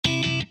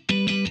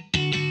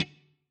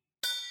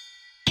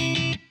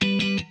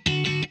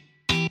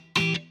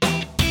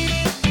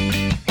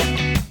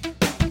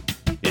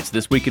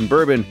This Week in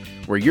Bourbon,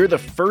 where you're the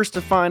first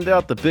to find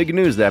out the big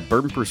news that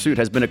Bourbon Pursuit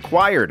has been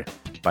acquired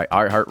by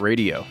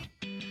iHeartRadio.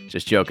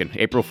 Just joking.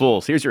 April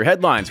Fools. Here's your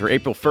headlines for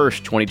April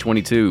 1st,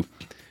 2022.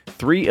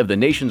 3 of the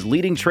nation's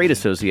leading trade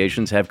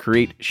associations have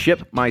created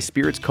Ship My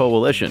Spirits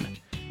Coalition.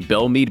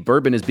 Belle Meade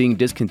Bourbon is being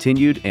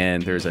discontinued,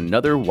 and there's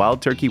another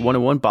Wild Turkey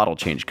 101 bottle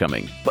change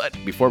coming. But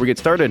before we get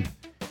started,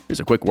 here's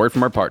a quick word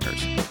from our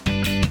partners.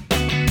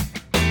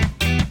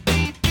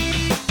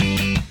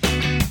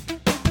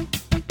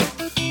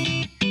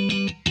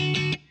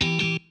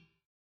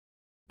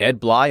 Ed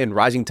Bly and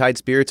Rising Tide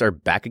Spirits are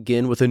back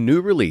again with a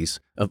new release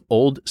of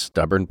Old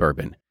Stubborn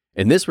Bourbon.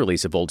 And this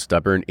release of Old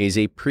Stubborn is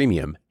a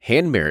premium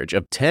hand marriage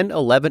of 10,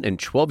 11, and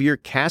 12-year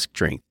cask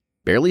strength,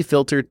 barely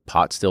filtered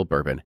pot still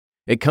bourbon.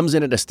 It comes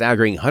in at a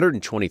staggering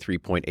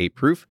 123.8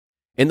 proof,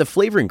 and the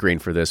flavoring grain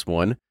for this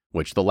one,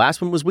 which the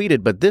last one was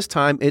wheated, but this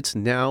time it's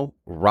now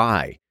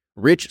rye.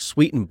 Rich,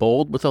 sweet, and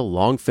bold with a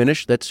long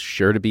finish that's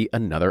sure to be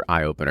another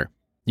eye-opener.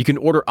 You can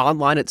order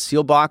online at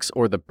Sealbox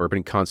or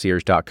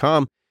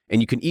thebourbonconcierge.com, and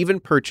you can even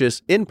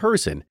purchase in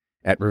person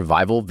at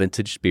Revival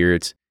Vintage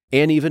Spirits,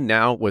 and even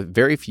now with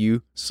very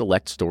few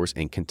select stores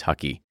in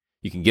Kentucky.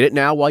 You can get it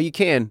now while you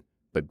can,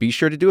 but be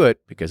sure to do it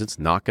because it's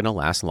not going to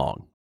last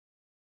long.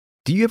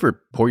 Do you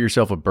ever pour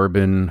yourself a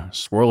bourbon,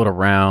 swirl it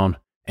around,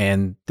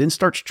 and then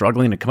start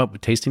struggling to come up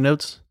with tasting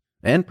notes?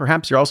 And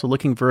perhaps you're also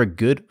looking for a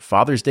good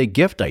Father's Day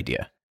gift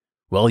idea.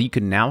 Well, you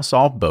can now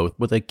solve both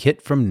with a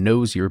kit from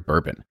Nose Your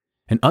Bourbon.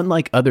 And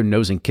unlike other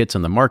nosing kits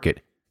on the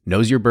market,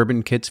 Nose Your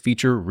Bourbon kits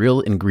feature real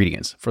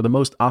ingredients for the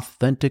most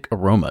authentic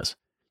aromas.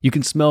 You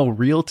can smell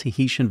real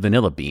Tahitian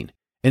vanilla bean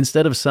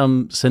instead of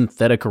some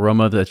synthetic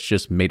aroma that's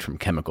just made from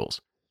chemicals.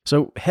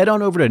 So head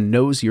on over to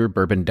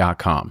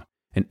knowsyourbourbon.com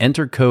and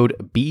enter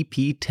code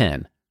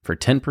BP10 for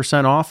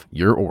 10% off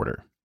your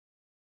order.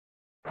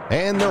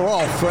 And they're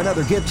off for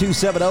another Get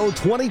 270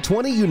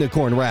 2020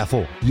 Unicorn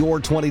Raffle.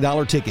 Your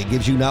 $20 ticket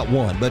gives you not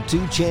one, but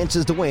 2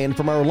 chances to win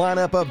from our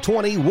lineup of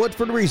 20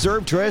 Woodford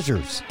Reserve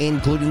treasures,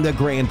 including the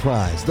grand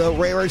prize, the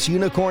rarest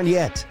unicorn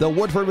yet, the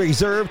Woodford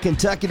Reserve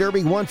Kentucky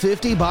Derby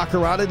 150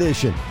 Baccarat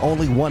Edition.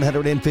 Only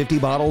 150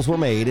 bottles were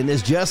made and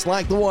is just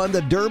like the one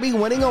the Derby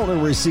winning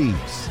owner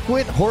receives.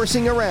 Quit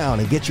horsing around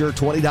and get your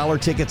 $20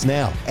 tickets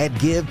now at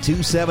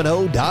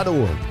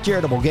give270.org.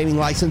 Charitable Gaming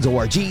License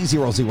ORG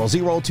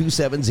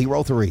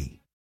 0002703.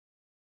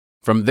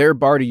 From their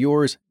bar to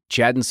yours,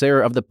 Chad and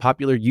Sarah of the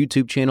popular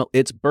YouTube channel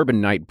It's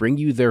Bourbon Night bring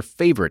you their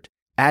favorite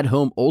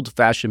at-home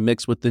old-fashioned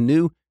mix with the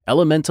new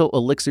Elemental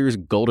Elixirs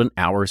Golden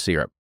Hour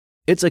Syrup.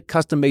 It's a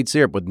custom-made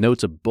syrup with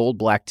notes of bold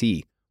black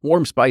tea,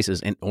 warm spices,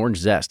 and orange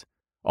zest.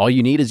 All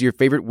you need is your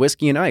favorite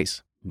whiskey and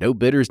ice. No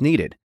bitters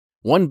needed.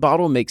 One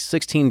bottle makes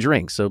 16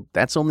 drinks, so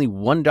that's only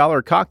 $1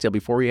 a cocktail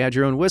before you add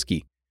your own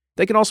whiskey.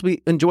 They can also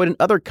be enjoyed in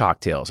other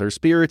cocktails or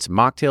spirits,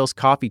 mocktails,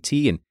 coffee,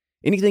 tea, and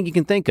anything you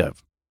can think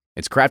of.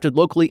 It's crafted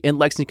locally in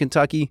Lexington,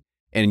 Kentucky,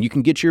 and you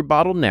can get your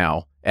bottle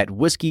now at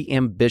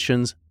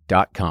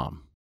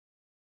whiskeyambitions.com.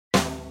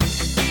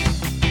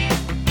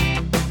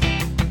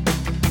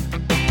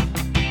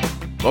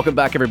 Welcome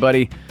back,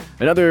 everybody.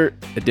 Another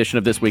edition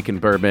of This Week in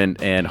Bourbon,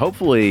 and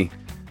hopefully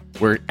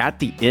we're at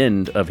the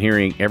end of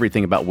hearing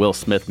everything about Will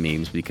Smith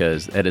memes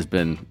because it has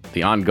been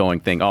the ongoing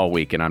thing all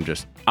week, and I'm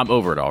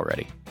over it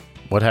already.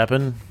 What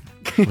happened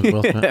with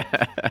Will Smith?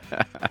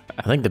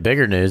 I think the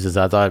bigger news is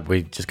I thought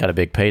we just got a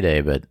big payday,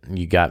 but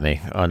you got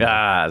me.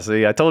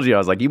 See, I told you, I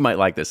was like, you might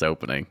like this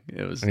opening.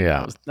 I was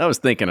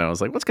thinking, I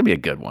was like, what's going to be a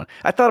good one?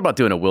 I thought about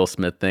doing a Will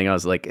Smith thing. I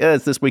was like,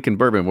 it's This Week in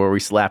Bourbon where we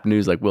slap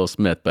news like Will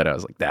Smith, but I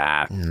was like,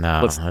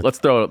 no, let's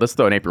throw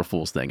an April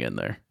Fool's thing in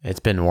there. It's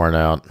been worn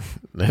out.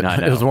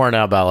 It was worn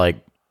out by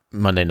like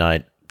Monday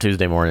night,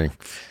 Tuesday morning.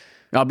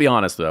 I'll be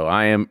honest, though.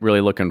 I am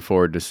really looking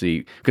forward to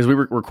see, because we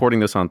were recording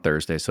this on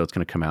Thursday, so it's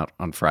going to come out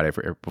on Friday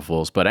for April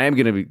Fools, but I am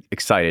going to be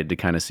excited to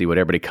kind of see what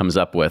everybody comes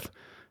up with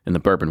in the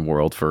bourbon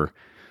world for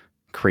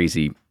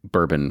crazy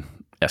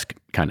bourbon-esque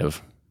kind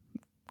of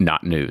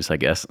not news, I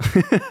guess.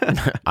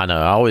 I know.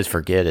 I always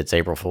forget it's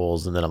April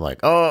Fools, and then I'm like,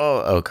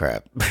 oh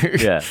crap.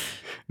 Yeah.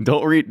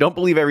 Don't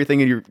believe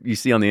everything you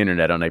see on the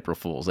internet on April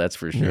Fools, that's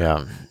for sure.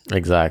 Yeah,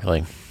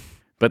 exactly.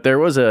 But there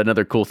was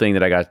another cool thing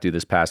that I got to do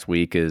this past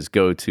week is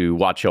go to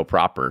Watch Hill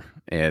proper.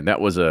 And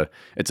that was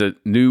it's a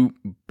new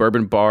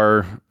bourbon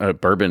bar,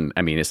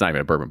 it's not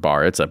even a bourbon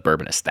bar, it's a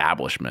bourbon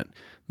establishment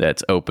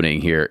that's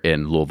opening here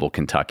in Louisville,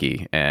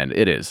 Kentucky. And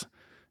it is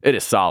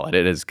solid.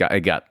 It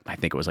got, I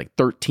think it was like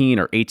 13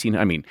 or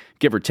 18,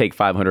 give or take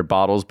 500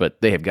 bottles,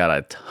 but they have got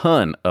a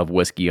ton of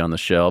whiskey on the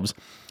shelves.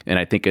 And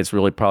I think it's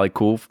really probably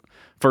cool.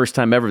 First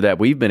time ever that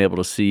we've been able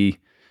to see,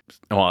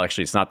 well,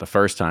 actually it's not the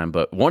first time,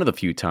 but one of the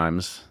few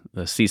times,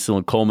 the Cecil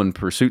and Coleman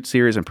Pursuit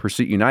Series and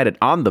Pursuit United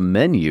on the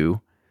menu.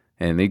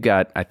 And they've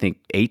got, I think,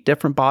 8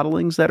 different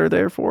bottlings that are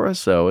there for us.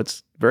 So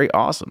it's very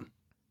awesome.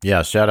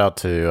 Yeah, shout out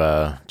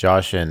to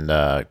Josh and,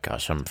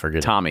 I'm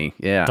forgetting. Tommy,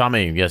 yeah.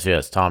 Tommy,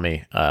 yes,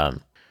 Tommy,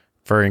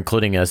 for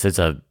including us. It's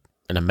an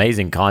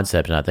amazing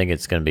concept, and I think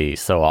it's going to be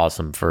so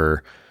awesome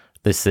for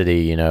the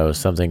city,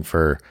 something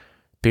for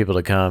people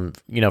to come,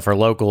 for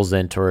locals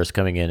and tourists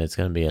coming in. It's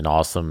going to be an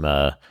awesome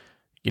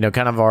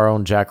kind of our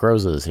own Jack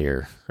Roses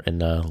here in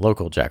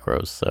local Jack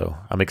Rose. So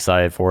I'm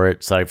excited for it,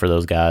 excited for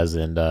those guys.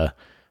 And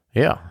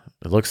yeah,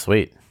 it looks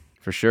sweet.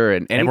 For sure.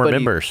 And we're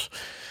members.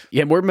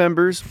 Yeah, we're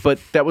members,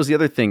 but that was the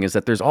other thing is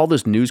that there's all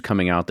this news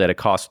coming out that it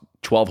costs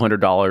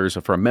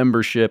 $1,200 for a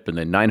membership and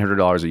then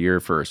 $900 a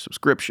year for a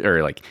subscription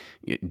or like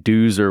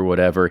dues or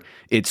whatever.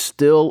 It's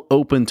still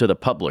open to the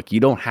public. You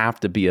don't have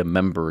to be a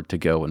member to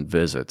go and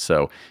visit.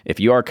 So if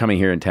you are coming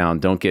here in town,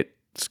 don't get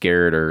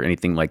scared or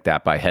anything like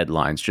that by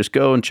headlines. Just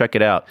go and check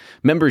it out.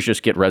 Members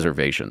just get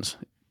reservations,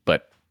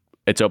 but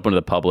it's open to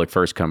the public,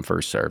 first come,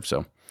 first serve.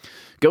 So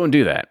go and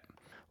do that.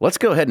 Let's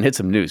go ahead and hit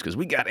some news because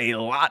we got a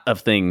lot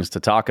of things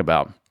to talk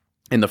about.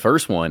 And the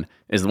first one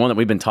is the one that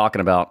we've been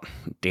talking about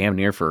damn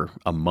near for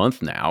a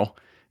month now,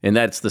 and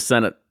that's the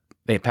Senate.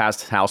 They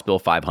passed House Bill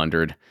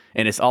 500,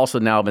 and it's also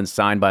now been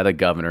signed by the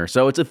governor.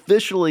 So it's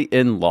officially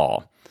in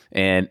law.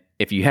 And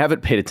if you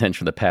haven't paid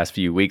attention the past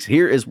few weeks,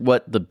 here is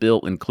what the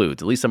bill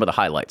includes, at least some of the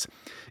highlights.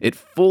 It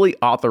fully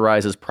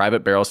authorizes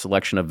private barrel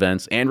selection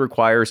events and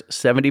requires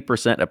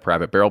 70% of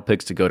private barrel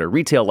picks to go to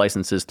retail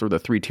licenses through the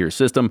 3-tier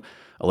system,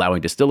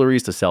 allowing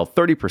distilleries to sell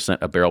 30%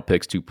 of barrel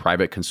picks to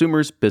private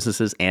consumers,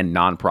 businesses, and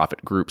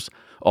nonprofit groups.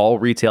 All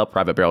retail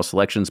private barrel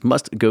selections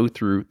must go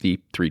through the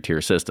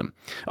 3-tier system.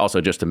 Also,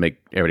 just to make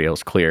everybody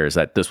else clear, is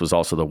that this was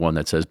also the one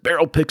that says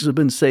barrel picks have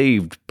been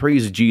saved,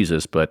 praise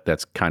Jesus, but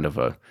that's kind of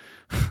a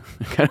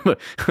kind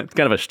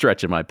of a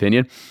stretch in my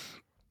opinion.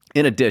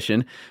 In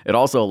addition, it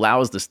also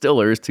allows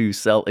distillers to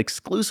sell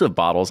exclusive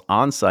bottles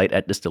on site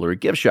at distillery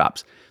gift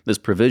shops. This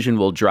provision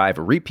will drive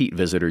repeat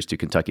visitors to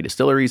Kentucky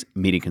distilleries,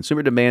 meeting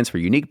consumer demands for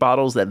unique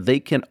bottles that they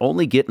can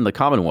only get in the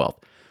Commonwealth.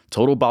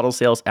 Total bottle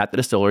sales at the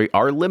distillery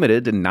are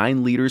limited to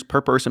 9 liters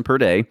per person per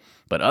day,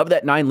 but of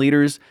that 9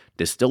 liters,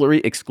 distillery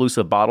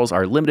exclusive bottles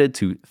are limited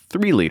to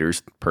 3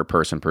 liters per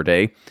person per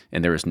day,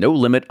 and there is no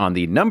limit on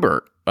the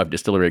number of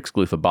distillery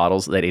exclusive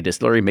bottles that a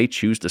distillery may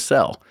choose to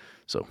sell.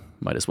 So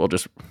might as well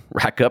just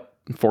rack up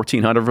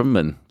 1,400 of them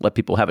and let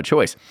people have a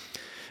choice.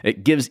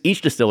 It gives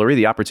each distillery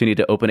the opportunity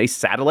to open a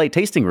satellite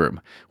tasting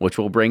room, which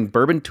will bring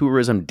bourbon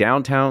tourism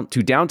downtown to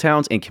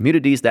downtowns and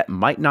communities that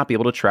might not be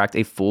able to attract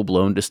a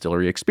full-blown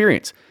distillery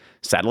experience.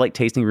 Satellite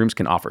tasting rooms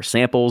can offer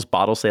samples,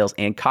 bottle sales,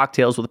 and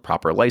cocktails with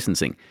proper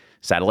licensing.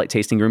 Satellite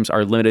tasting rooms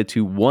are limited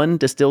to 1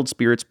 distilled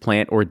spirits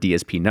plant or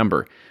DSP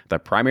number. The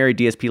primary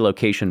DSP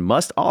location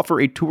must offer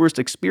a tourist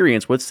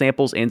experience with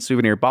samples and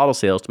souvenir bottle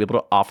sales to be able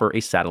to offer a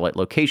satellite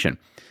location.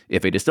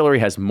 If a distillery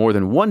has more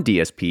than 1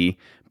 DSP,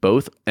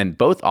 both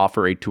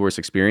offer a tourist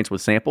experience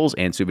with samples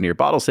and souvenir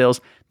bottle sales,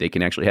 they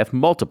can actually have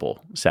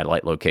multiple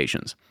satellite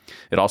locations.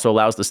 It also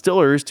allows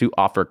distillers to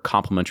offer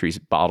complimentary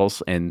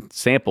bottles and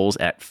samples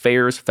at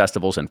fairs,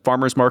 festivals, and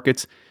farmers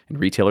markets. And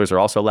retailers are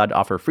also allowed to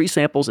offer free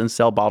samples and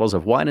sell bottles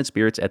of wine and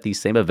spirits at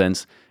these same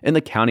events in the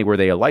county where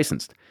they are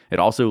licensed. It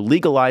also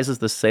legalizes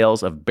the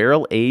sales of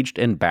barrel-aged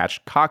and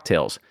batch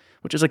cocktails,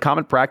 which is a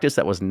common practice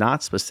that was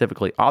not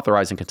specifically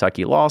authorized in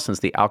Kentucky law since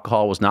the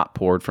alcohol was not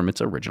poured from its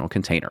original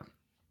container.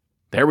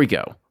 There we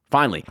go.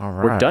 Finally,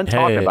 we're done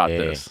talking about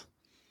this.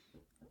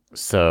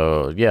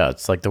 So, yeah,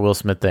 it's like the Will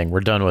Smith thing.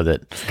 We're done with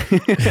it.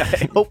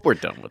 I hope we're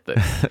done with it.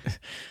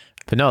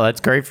 But no,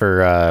 that's great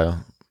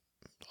for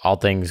all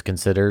things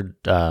considered.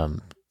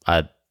 I'm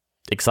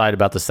excited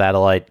about the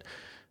satellite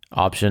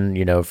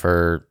option,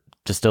 for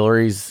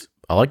distilleries.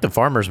 I like the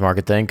farmers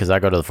market thing because I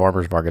go to the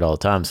farmers market all the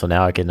time. So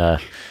now I can...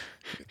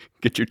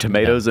 Get your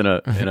tomatoes in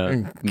a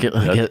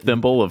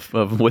thimble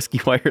of whiskey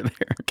while you're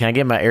there. Can I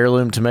get my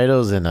heirloom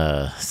tomatoes in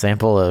a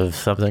sample of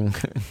something?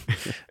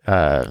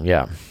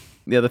 Yeah.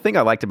 Yeah, the thing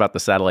I liked about the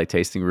satellite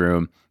tasting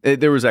room,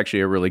 there was actually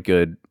a really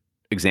good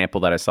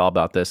example that I saw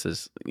about this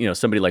is,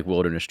 somebody like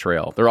Wilderness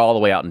Trail. They're all the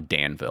way out in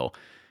Danville.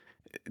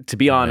 To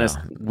be honest,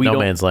 no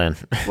man's land.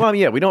 Well,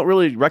 yeah, we don't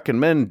really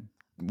recommend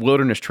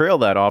Wilderness Trail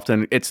that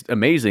often. It's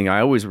amazing.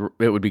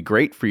 It would be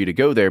great for you to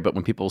go there, but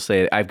when people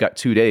say, I've got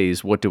 2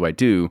 days, what do I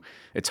do?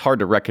 It's hard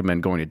to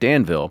recommend going to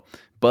Danville,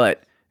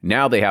 but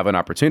now they have an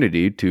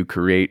opportunity to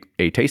create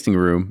a tasting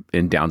room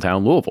in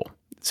downtown Louisville.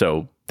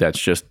 So that's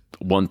just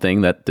one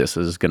thing that this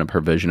is going to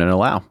provision and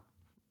allow.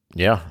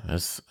 Yeah,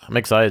 I'm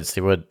excited to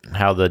see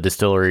how the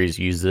distilleries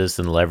use this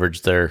and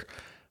leverage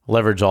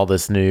all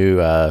this new,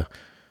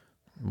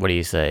 what do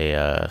you say?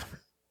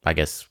 I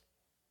guess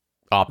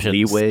options,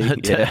 leeway,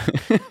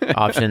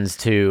 options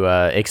to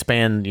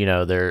expand,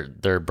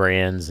 their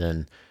brands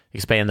and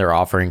expand their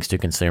offerings to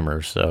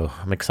consumers. So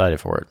I'm excited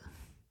for it.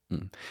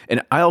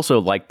 And I also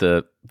like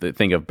the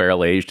thing of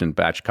barrel aged and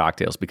batch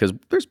cocktails because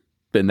there's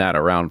been that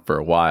around for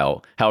a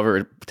while.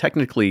 However,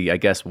 technically, I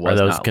guess was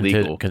not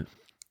legal.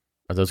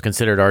 Are those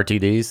considered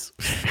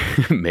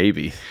RTDs?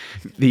 Maybe.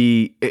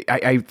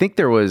 I think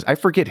there was, I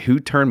forget who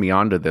turned me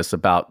on to this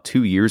about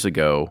 2 years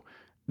ago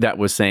that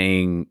was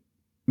saying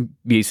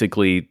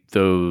basically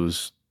the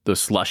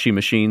slushy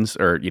machines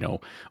or,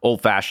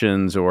 old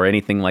fashions or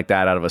anything like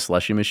that out of a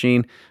slushy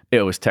machine,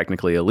 it was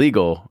technically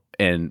illegal.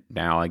 And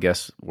now I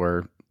guess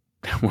we're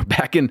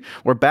back in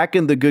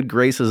the good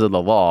graces of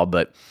the law,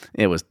 but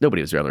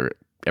nobody was ever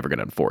going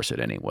to enforce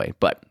it anyway.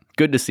 But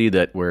good to see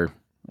that we're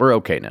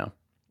okay now.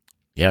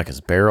 Yeah,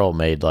 because Barrel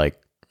made like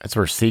that's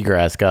where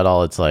Seagrass got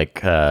all its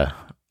like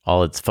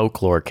all its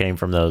folklore came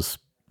from those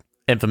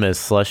infamous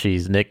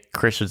slushies, Nick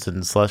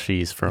Christensen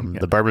slushies from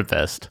the Bourbon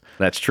Fest.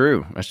 That's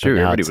true. That's true.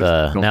 Now Everybody was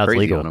going now it's crazy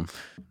legal. on them.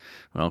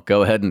 Well,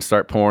 go ahead and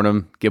start pouring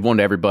them. Give one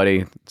to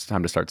everybody. It's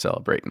time to start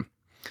celebrating.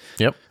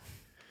 Yep.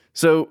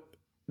 So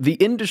the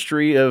the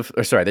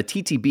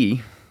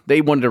TTB,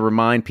 they wanted to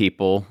remind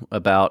people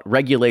about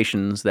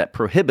regulations that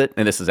prohibit,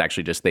 and this is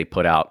actually just they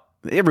put out,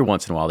 every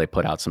once in a while they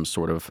put out some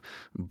sort of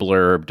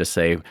blurb to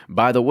say,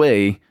 by the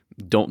way,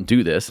 don't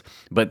do this.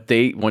 But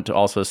they want to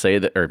also say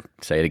that, or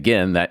say it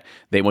again, that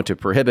they want to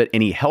prohibit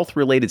any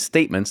health-related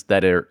statements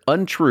that are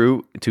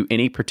untrue to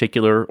any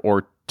particular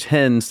or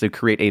tends to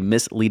create a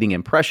misleading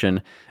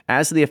impression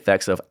as to the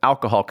effects of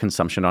alcohol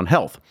consumption on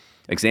health.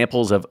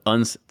 Examples of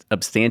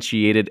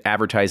unsubstantiated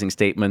advertising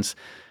statements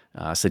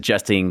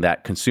suggesting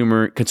that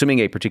consuming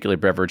a particular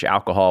beverage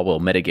alcohol will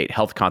mitigate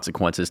health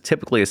consequences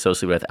typically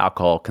associated with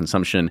alcohol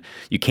consumption.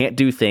 You can't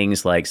do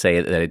things like say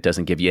that it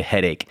doesn't give you a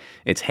headache,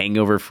 it's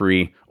hangover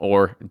free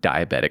or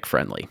diabetic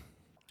friendly.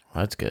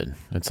 Well, that's good.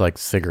 It's like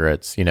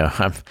cigarettes, you know.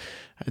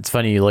 It's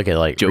funny you look at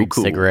like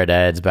Cool. cigarette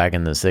ads back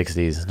in the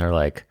 60s and they're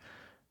like,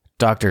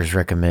 doctors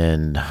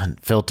recommend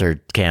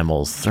filtered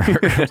Camels.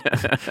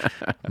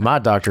 My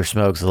doctor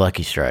smokes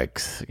Lucky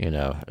Strikes. You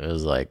know, it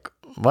was like,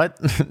 what?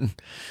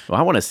 Well,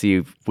 I want to see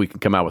if we can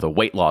come out with a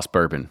weight loss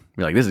bourbon.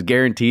 Be like, this is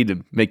guaranteed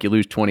to make you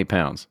lose 20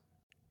 pounds.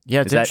 Yeah,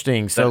 it's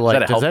interesting. So, is like,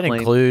 that a does health that claim?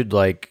 include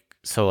like,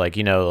 so like,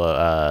 you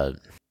know,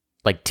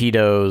 like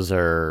Tito's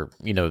or,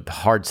 you know, the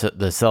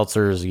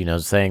seltzers, you know,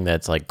 saying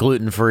that's like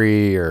gluten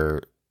free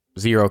or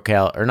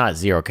or not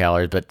 0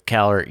 calories, but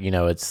you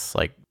know, it's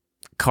like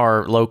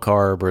low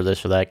carb or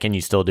this or that. Can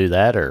you still do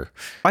that? Or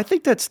I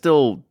think that's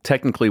still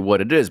technically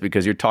what it is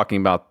because you're talking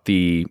about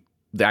the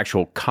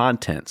actual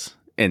contents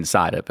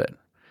inside of it.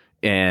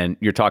 And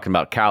you're talking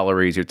about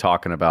calories, you're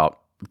talking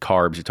about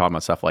carbs, you're talking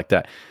about stuff like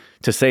that.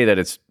 To say that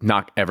it's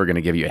not ever going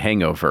to give you a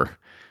hangover,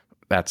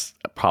 that's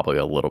probably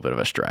a little bit of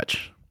a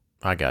stretch.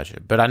 I got you.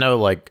 But I know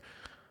like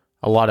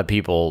a lot of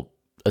people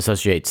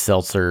associate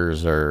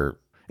seltzers or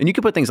And you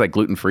can put things like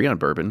gluten-free on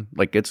bourbon.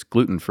 Like it's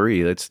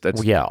gluten-free. That's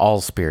well, yeah,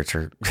 all spirits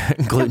are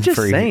gluten-free. I'm just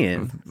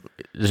saying.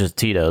 It's just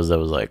Tito's that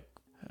was like,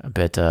 I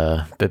bet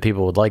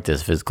people would like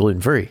this if it's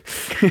gluten-free.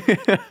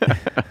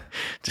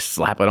 Just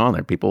slap it on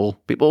there. People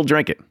will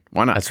drink it.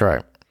 Why not? That's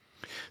right.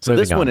 So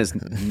Moving this one on. is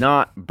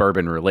not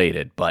bourbon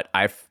related, but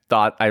I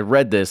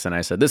read this and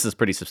I said, this is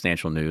pretty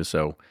substantial news,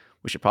 so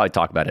we should probably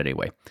talk about it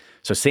anyway.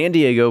 So San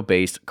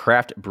Diego-based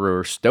craft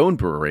brewer Stone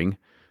Brewing,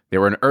 they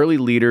were an early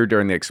leader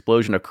during the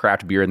explosion of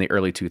craft beer in the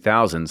early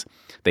 2000s.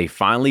 They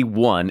finally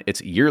won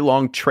its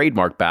year-long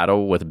trademark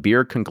battle with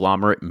beer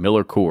conglomerate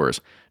Miller Coors,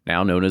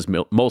 now known as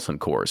Molson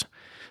Coors.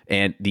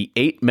 And the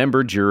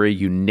 8-member jury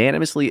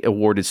unanimously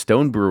awarded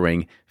Stone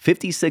Brewing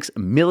 $56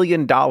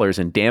 million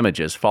in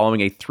damages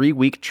following a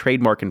 3-week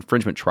trademark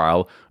infringement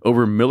trial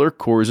over Miller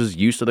Coors'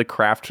 use of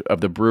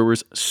the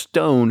brewer's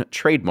Stone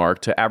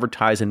trademark to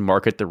advertise and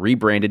market the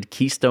rebranded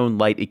Keystone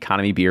Light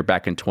Economy beer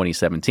back in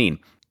 2017.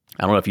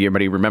 I don't know if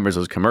anybody remembers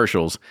those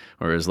commercials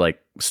where it was like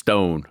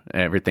Stone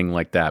and everything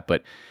like that,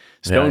 but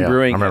Stone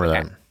Brewing. I remember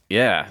that.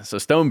 Yeah, so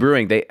Stone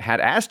Brewing, they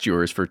had asked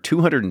jurors for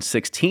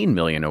 $216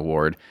 million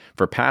award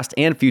for past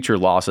and future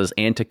losses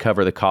and to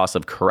cover the cost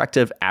of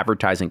corrective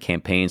advertising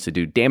campaigns to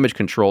do damage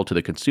control to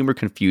the consumer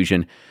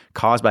confusion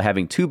caused by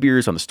having 2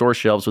 beers on the store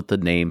shelves with the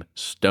name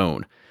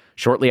Stone.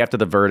 Shortly after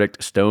the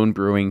verdict, Stone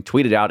Brewing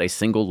tweeted out a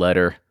single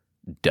letter,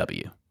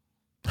 W.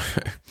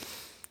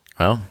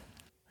 Well,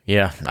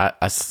 yeah,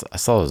 I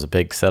saw it was a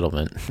big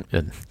settlement.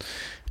 It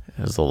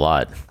was a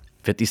lot.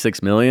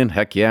 $56 million?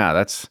 Heck yeah,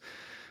 that's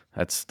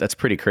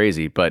pretty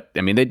crazy. But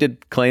I mean, they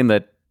did claim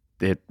that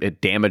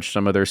it damaged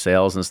some of their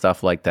sales and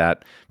stuff like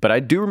that. But I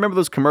do remember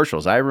those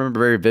commercials. I remember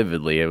very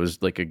vividly. It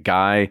was like a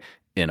guy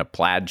in a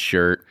plaid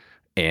shirt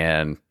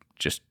and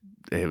just,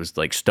 it was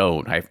like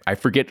Stone. I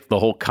forget the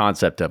whole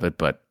concept of it,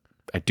 but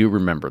I do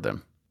remember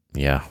them.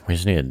 Yeah, we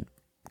just need to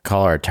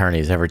call our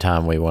attorneys every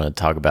time we want to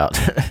talk about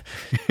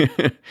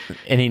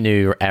any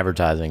new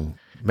advertising.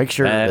 Make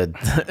sure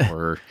that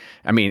or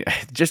I mean,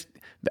 just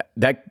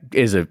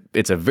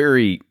it's a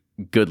very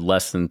good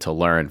lesson to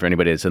learn for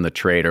anybody that's in the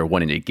trade or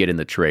wanting to get in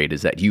the trade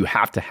is that you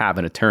have to have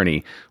an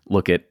attorney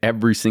look at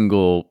every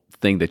single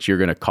thing that you're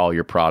going to call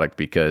your product,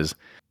 because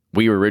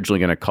we were originally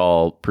going to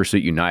call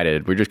Pursuit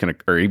United. We're just going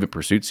to, or even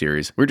Pursuit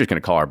Series, we're just going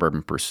to call our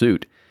bourbon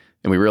Pursuit.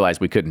 And we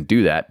realized we couldn't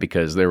do that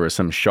because there was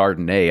some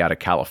Chardonnay out of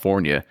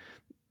California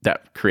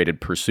that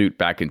created Pursuit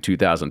back in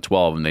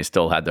 2012, and they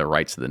still had the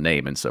rights to the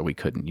name, and so we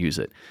couldn't use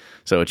it.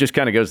 So it just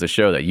kind of goes to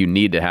show that you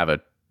need to have an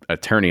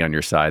attorney on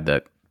your side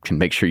that can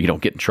make sure you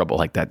don't get in trouble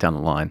like that down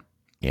the line.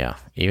 yeah,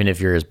 even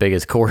if you're as big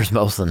as Coors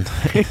Molson.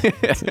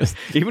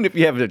 Even if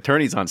you have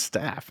attorneys on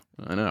staff.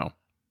 I know.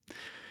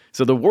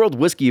 So the World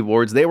Whiskey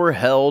Awards, they were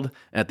held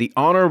at the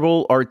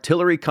Honourable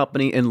Artillery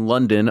Company in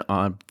London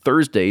on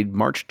Thursday,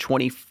 March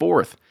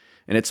 24th.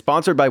 And it's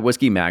sponsored by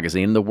Whiskey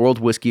Magazine. The World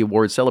Whiskey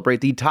Awards celebrate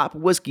the top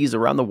whiskeys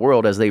around the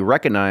world as they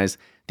recognize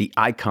the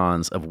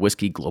icons of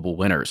whiskey global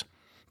winners.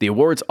 The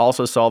awards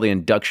also saw the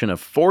induction of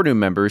 4 new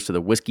members to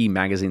the Whiskey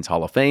Magazine's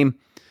Hall of Fame.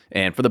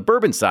 And for the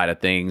bourbon side of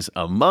things,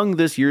 among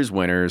this year's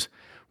winners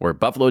were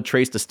Buffalo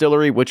Trace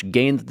Distillery, which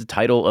gained the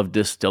title of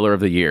Distiller of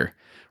the Year.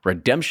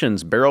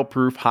 Redemption's Barrel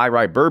Proof High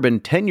Rye Bourbon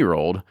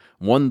 10-year-old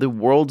won the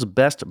world's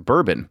best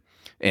bourbon.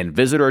 And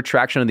Visitor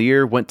Attraction of the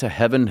Year went to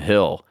Heaven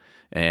Hill.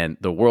 And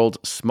the world's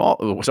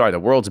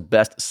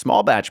best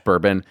small batch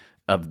bourbon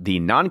of the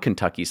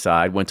non-Kentucky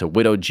side went to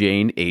Widow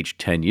Jane, aged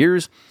 10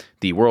 years.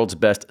 The world's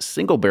best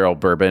single barrel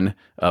bourbon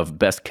of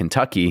Best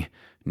Kentucky,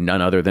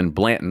 none other than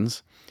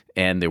Blanton's.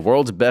 And the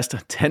world's best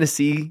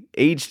Tennessee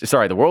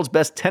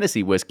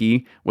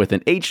whiskey with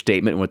an age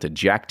statement went to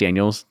Jack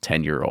Daniel's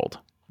 10-year-old.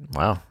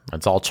 Wow,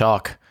 that's all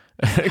chalk.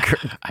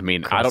 I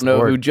mean, I don't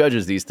know who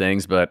judges these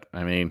things, but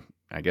I mean,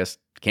 I guess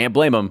can't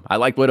blame them. I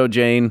like Widow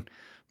Jane.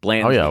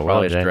 Blanton's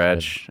probably a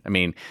stretch. I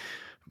mean,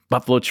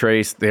 Buffalo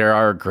Trace, they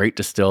are a great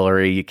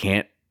distillery. You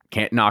can't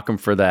knock them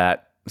for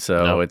that.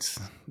 So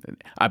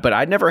but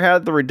I'd never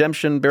had the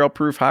Redemption Barrel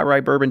Proof High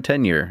Rye Bourbon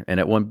 10-year, and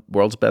it won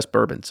World's Best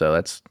Bourbon. So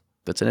that's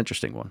an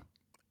interesting one.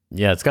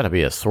 Yeah, it's got to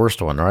be a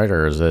sourced one, right?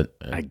 Or is it?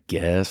 I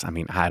guess. I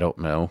mean, I don't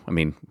know. I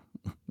mean,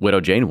 Widow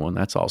Jane one,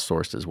 that's all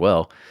sourced as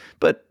well.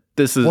 But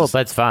this is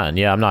that's fine.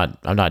 Yeah, I'm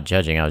not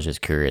judging. I was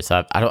just curious.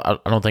 I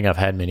don't think I've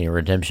had many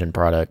Redemption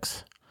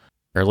products,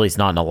 or at least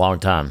not in a long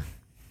time.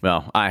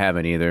 Well, I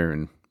haven't either,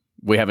 and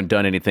we haven't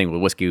done anything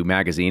with Whiskey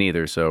Magazine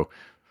either. So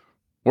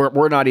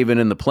we're not even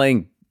in the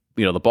playing,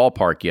 the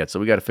ballpark yet. So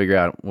we got to figure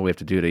out what we have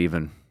to do to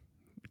even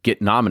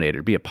get nominated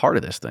or be a part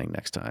of this thing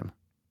next time.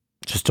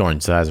 Just join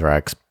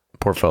Sazerac's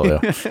portfolio.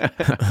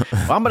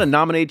 Well, I'm going to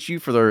nominate you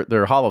for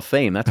their Hall of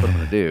Fame. That's what I'm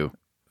going to do.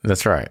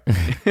 That's right.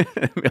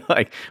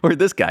 Like, where'd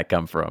this guy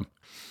come from?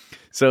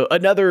 So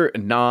another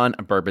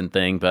non-bourbon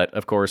thing, but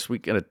of course we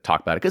got to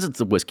talk about it because it's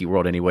the whiskey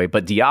world anyway.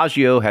 But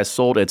Diageo has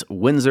sold its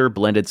Windsor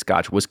blended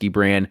Scotch whiskey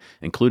brand,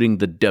 including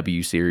the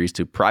W Series,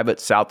 to private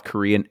South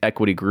Korean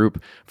equity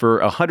group for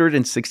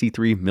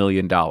 $163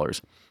 million.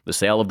 The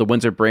sale of the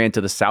Windsor brand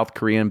to the South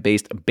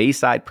Korean-based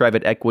Bayside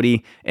Private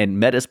Equity and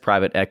Metis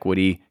Private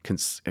Equity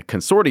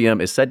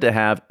Consortium is said to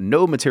have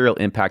no material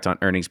impact on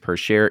earnings per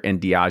share in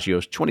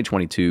Diageo's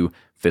 2022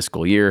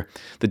 fiscal year.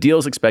 The deal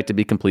is expected to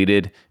be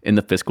completed in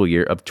the fiscal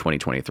year of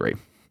 2023.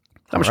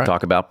 Not much to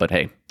talk about, but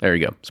hey, there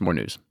you go. Some more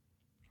news.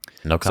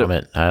 No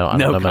comment. I don't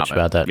know much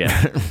about that.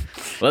 Yeah.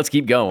 Let's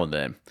keep going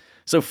then.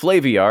 So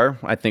Flaviar,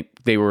 I think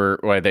they were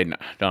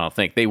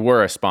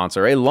a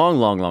sponsor a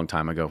long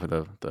time ago for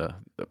the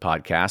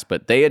podcast,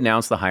 but they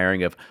announced the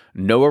hiring of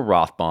Noah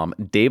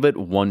Rothbaum, David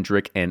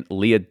Wondrich, and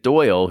Leah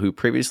Doyle, who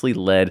previously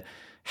led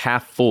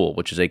Half Full,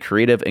 which is a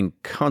creative and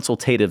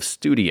consultative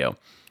studio.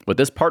 With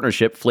this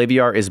partnership,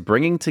 Flaviar is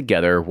bringing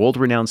together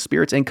world-renowned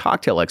spirits and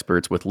cocktail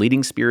experts with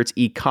leading spirits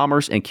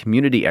e-commerce and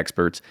community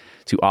experts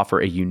to offer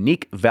a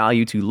unique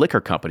value to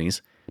liquor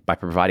companies by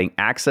providing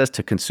access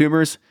to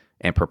consumers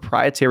and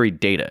proprietary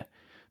data.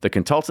 The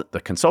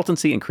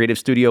consultancy and creative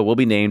studio will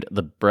be named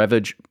the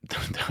Beverage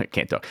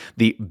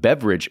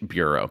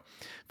Bureau.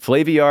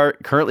 Flaviar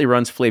currently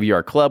runs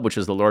Flaviar Club, which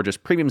is the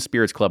largest premium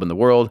spirits club in the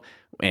world.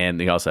 And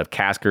they also have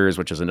Caskers,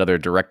 which is another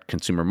direct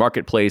consumer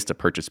marketplace to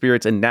purchase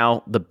spirits, and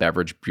now the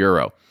Beverage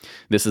Bureau.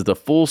 This is the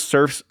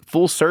first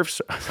full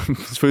service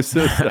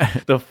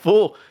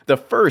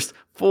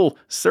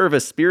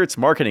spirits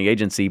marketing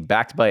agency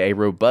backed by a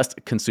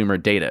robust consumer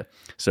data.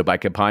 So by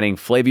combining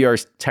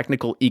Flaviar's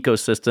technical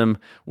ecosystem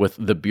with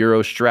the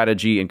Bureau's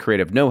strategy and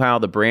creative know-how,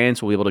 the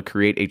brands will be able to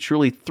create a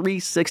truly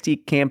 360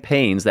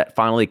 campaigns that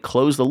finally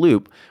close the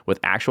loop with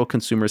actual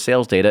consumer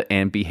sales data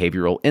and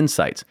behavioral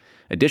insights.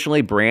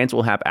 Additionally, brands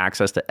will have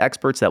access to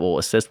experts that will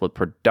assist with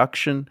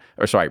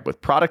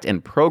product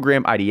and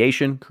program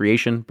ideation,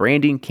 creation,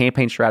 branding,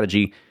 campaign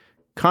strategy,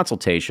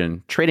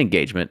 consultation, trade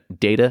engagement,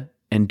 data,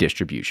 and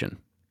distribution.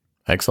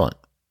 Excellent.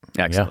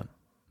 Yeah.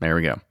 There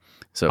we go.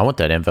 So I want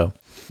that info.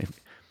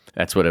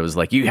 That's what it was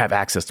like. You have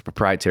access to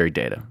proprietary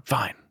data.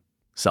 Fine.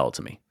 Sell it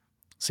to me.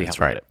 See how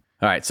I write it.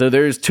 All right, so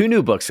there's 2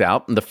 new books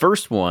out. The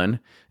first one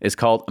is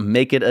called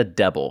Make It a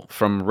Devil,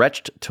 From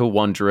Wretched to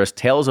Wondrous,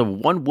 Tales of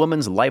One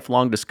Woman's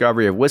Lifelong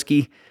Discovery of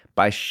Whiskey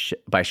by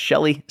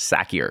Shelley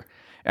Sakier.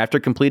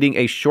 After completing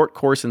a short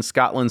course in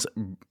Scotland's,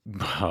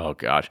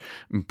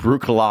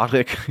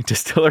 Bruichladdich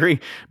Distillery,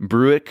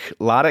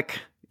 Bruichladdich.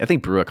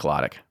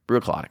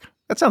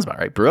 That sounds about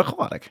right,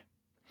 Bruichladdich.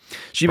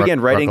 She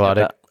began writing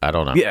about, I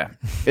don't know. Yeah,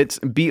 it's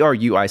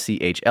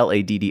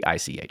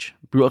Bruichladdich.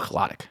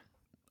 Bruichladdich.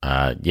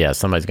 Yeah,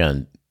 somebody's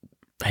going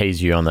to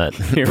haze you on that.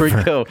 Here we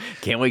go.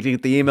 Can't wait to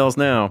get the emails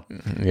now.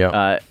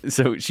 Yeah.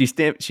 So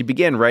she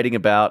began writing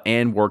about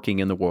and working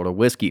in the world of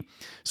whiskey.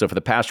 So for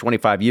the past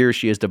 25 years,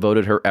 she has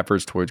devoted her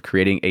efforts towards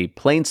creating a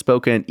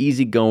plain-spoken,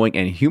 easygoing,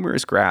 and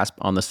humorous grasp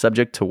on the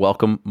subject to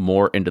welcome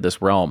more into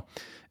this realm.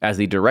 As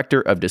the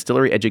director of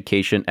distillery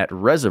education at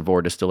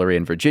Reservoir Distillery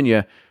in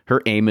Virginia,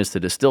 her aim is to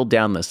distill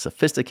down the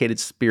sophisticated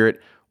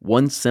spirit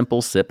one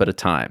simple sip at a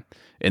time.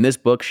 In this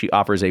book, she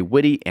offers a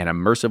witty and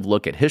immersive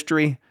look at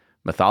history,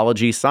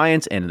 mythology,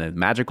 science, and a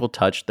magical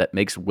touch that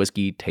makes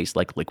whiskey taste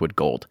like liquid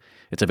gold.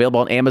 It's available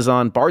on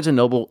Amazon, Barnes &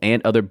 Noble,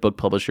 and other book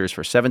publishers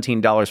for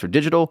 $17 for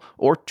digital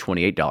or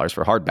 $28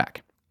 for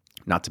hardback.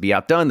 Not to be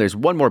outdone, there's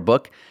one more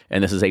book,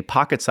 and this is a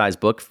pocket-sized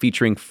book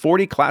featuring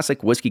 40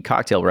 classic whiskey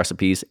cocktail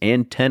recipes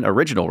and 10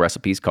 original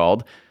recipes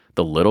called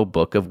The Little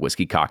Book of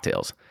Whiskey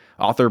Cocktails.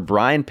 Author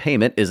Brian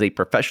Payment is a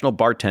professional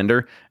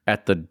bartender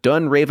at the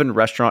Dunraven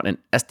Restaurant in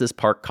Estes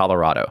Park,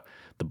 Colorado.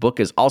 The book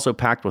is also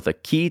packed with a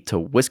key to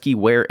whiskey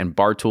ware and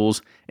bar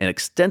tools, an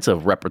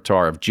extensive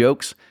repertoire of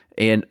jokes,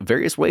 and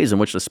various ways in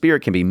which the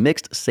spirit can be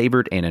mixed,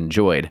 savored, and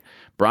enjoyed.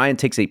 Brian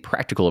takes a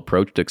practical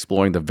approach to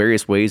exploring the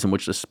various ways in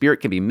which the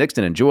spirit can be mixed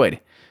and enjoyed.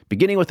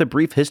 Beginning with a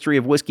brief history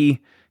of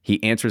whiskey,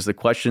 he answers the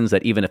questions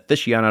that even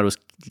aficionados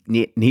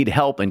need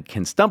help and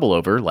can stumble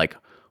over, like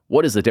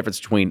what is the difference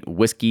between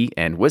whiskey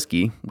and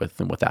whiskey, with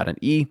and without an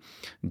E?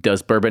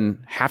 Does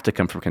bourbon have to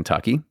come from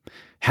Kentucky?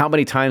 How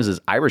many times does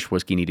Irish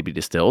whiskey need to be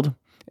distilled?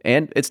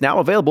 And it's now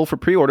available for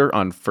pre-order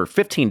for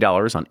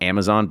 $15 on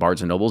Amazon,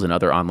 Barnes & Nobles, and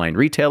other online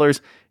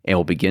retailers, and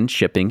will begin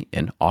shipping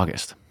in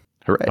August.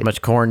 Hooray. How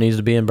much corn needs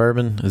to be in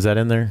bourbon? Is that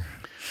in there?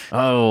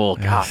 Oh,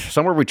 gosh.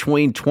 Somewhere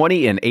between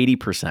 20 and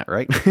 80%,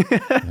 right?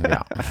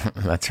 Yeah,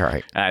 that's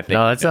right. I think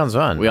No, that sounds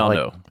fun. we all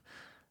know.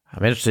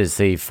 I'm interested to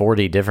see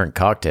 40 different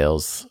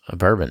cocktails of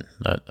bourbon.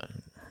 I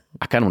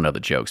kind of want to know the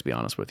jokes, to be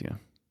honest with you.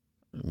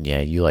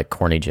 Yeah, you like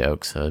corny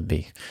jokes, so it'd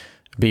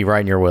be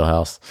right in your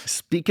wheelhouse.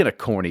 Speaking of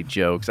corny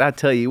jokes, I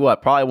tell you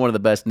what, probably one of the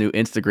best new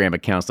Instagram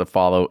accounts to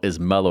follow is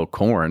Mellow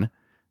Corn,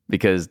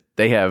 because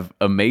they have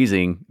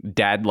amazing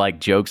dad-like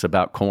jokes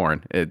about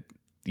corn.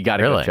 You got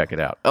to go check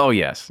it out. Oh,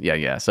 yes.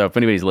 Yeah. So if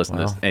anybody's listening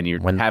to this and you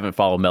haven't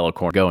followed Mellow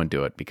Corn, go and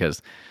do it,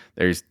 because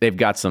they've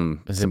got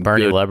some... Is it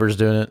Bernie Leber's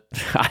doing it?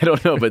 I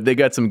don't know, but they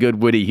got some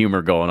good witty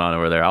humor going on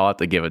over there. I'll have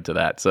to give it to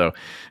that. So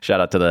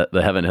shout out to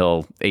the Heaven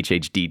Hill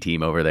HHD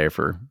team over there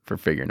for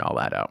figuring all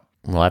that out.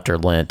 Well, after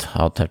Lent,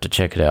 I'll have to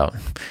check it out.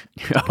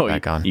 Oh,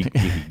 you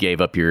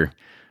gave up your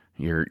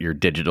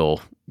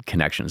digital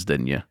connections,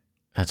 didn't you?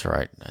 That's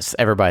right.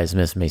 Everybody's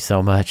missed me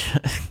so much.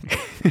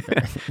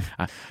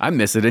 I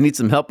miss it. I need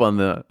some help on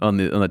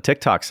the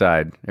TikTok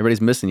side.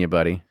 Everybody's missing you,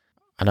 buddy.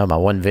 I know my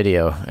one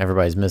video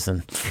everybody's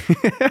missing.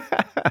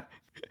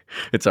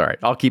 It's all right.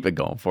 I'll keep it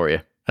going for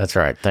you. That's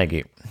right. Thank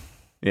you.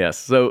 Yes.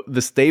 So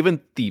the Stave and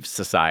Thief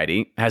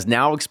Society has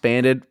now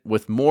expanded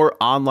with more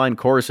online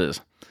courses.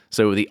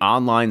 So the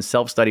online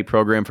self-study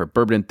program for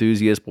bourbon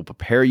enthusiasts will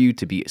prepare you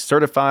to be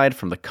certified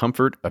from the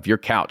comfort of your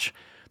couch.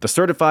 The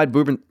certified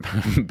bourbon.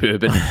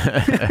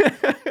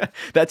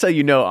 That's how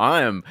you know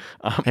I'm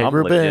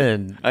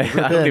Ruben. I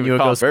don't even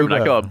call it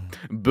bourbon. I call it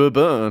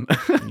bourbon.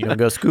 You don't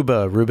go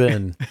scuba,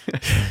 Ruben.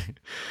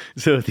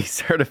 So the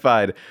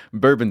certified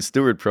bourbon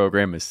steward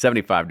program is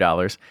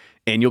 $75.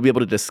 And you'll be able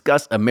to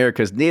discuss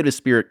America's native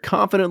spirit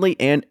confidently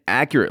and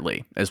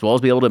accurately, as well as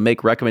be able to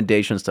make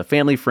recommendations to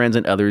family, friends,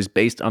 and others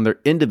based on their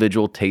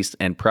individual tastes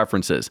and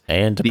preferences.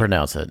 And to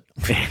pronounce it.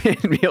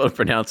 And be able to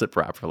pronounce it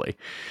properly.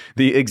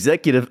 The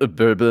executive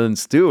bourbon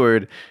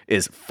steward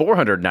is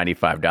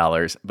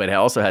 $495, but it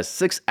also has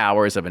 6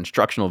 hours of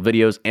instructional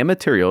videos and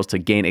materials to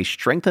gain a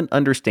strengthened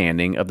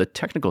understanding of the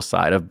technical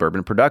side of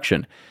bourbon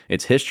production,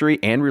 its history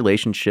and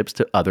relationships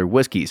to other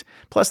whiskeys,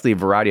 plus the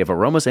variety of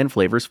aromas and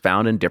flavors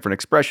found in different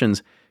expressions,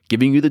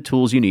 giving you the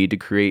tools you need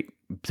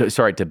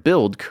to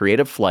build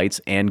creative flights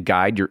and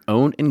guide your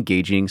own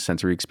engaging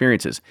sensory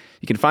experiences.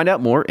 You can find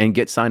out more and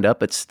get signed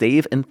up at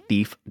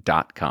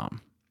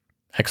staveandthief.com.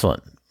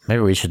 Excellent.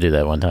 Maybe we should do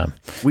that one time.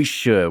 We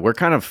should. We're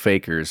kind of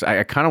fakers.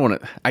 I kind of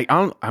want to.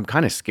 I'm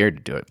kind of scared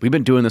to do it. We've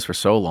been doing this for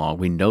so long.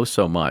 We know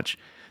so much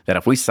that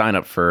if we sign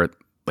up for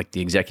like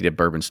the executive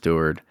bourbon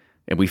steward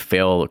and we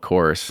fail the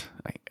course,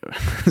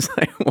 it's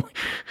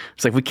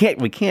like we can't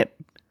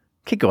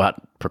go out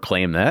and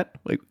proclaim that.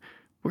 Like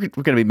we're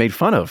going to be made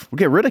fun of. We'll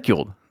get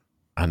ridiculed.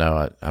 I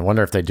know. I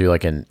wonder if they do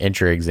like an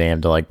entry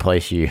exam to like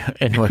place you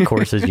in what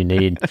courses you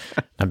need.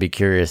 I'd be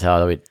curious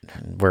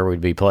where we'd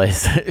be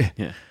placed.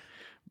 Yeah.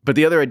 But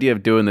the other idea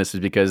of doing this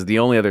is because the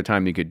only other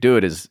time you could do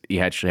it is you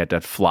actually had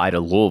to fly to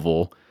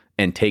Louisville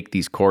and take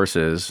these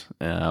courses.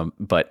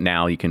 But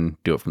now you can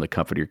do it from the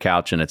comfort of your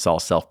couch, and it's all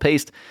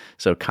self-paced.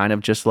 So kind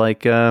of just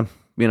like,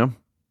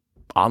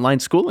 online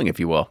schooling, if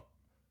you will.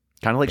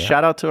 Kind of like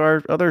shout out to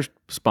our other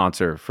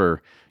sponsor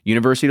for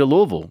University of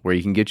Louisville, where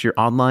you can get your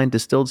online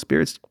distilled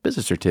spirits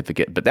business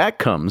certificate. But that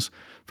comes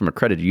from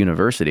accredited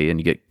university, and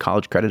you get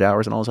college credit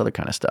hours and all this other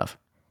kind of stuff.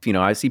 You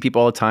know, I see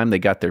people all the time, they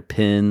got their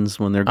pins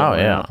when they're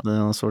going out and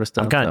all that sort of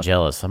stuff. I'm kind of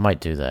jealous. I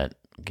might do that.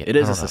 It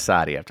is a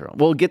society after all.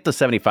 Well, get the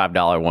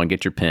 $75 one,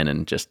 get your pin,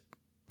 and just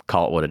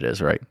call it what it is,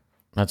 right?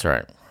 That's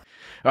right.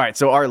 All right,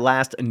 so our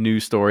last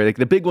news story, like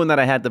the big one that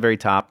I had at the very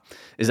top,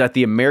 is that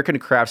the American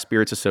Craft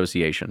Spirits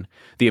Association,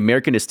 the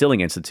American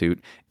Distilling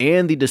Institute,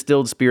 and the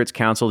Distilled Spirits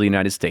Council of the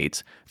United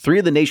States, 3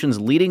 of the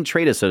nation's leading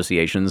trade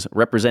associations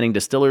representing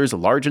distillers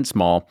large and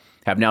small,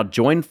 have now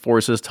joined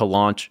forces to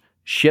launch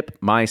Ship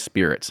My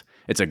Spirits.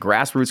 It's a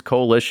grassroots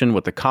coalition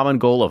with the common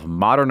goal of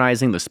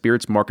modernizing the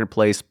spirits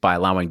marketplace by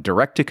allowing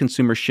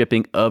direct-to-consumer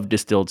shipping of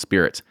distilled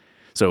spirits.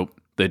 So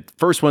The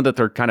first one that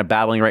they're kind of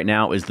battling right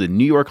now is the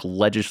New York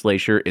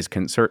legislature is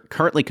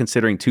currently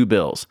considering two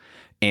bills.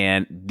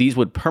 And these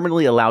would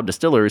permanently allow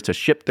distillers to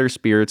ship their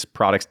spirits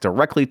products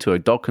directly to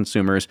adult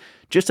consumers,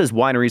 just as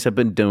wineries have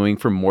been doing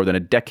for more than a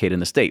decade in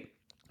the state.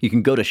 You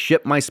can go to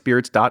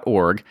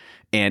shipmyspirits.org,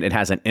 and it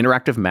has an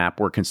interactive map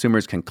where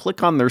consumers can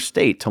click on their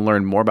state to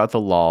learn more about the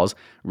laws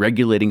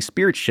regulating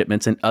spirit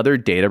shipments and other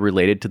data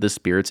related to the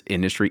spirits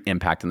industry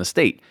impact in the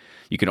state.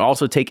 You can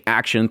also take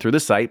action through the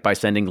site by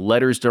sending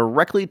letters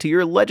directly to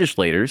your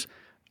legislators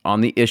on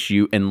the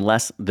issue in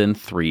less than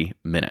 3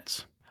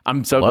 minutes.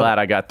 I'm so glad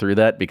I got through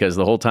that, because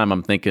the whole time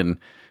I'm thinking,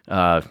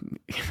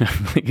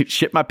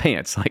 ship my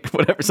pants, like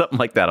whatever, something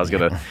like that. I was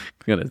gonna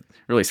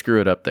really screw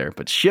it up there,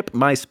 but ship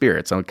my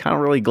spirits. I'm kind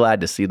of really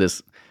glad to see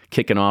this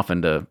kicking off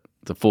into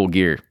the full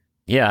gear.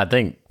 Yeah, I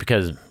think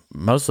because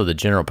most of the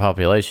general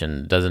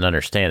population doesn't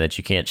understand that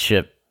you can't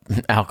ship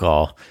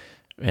alcohol,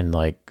 and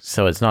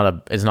so it's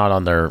not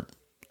on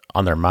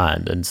their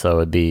mind, and so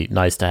it'd be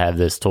nice to have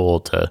this tool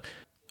to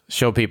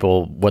show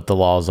people what the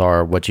laws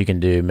are, what you can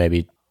do,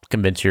 maybe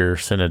convince your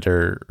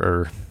senator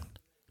or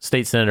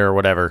state senator or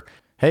whatever,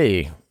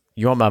 hey,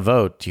 you want my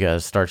vote, you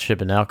guys start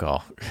shipping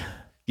alcohol.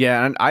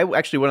 Yeah, and I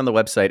actually went on the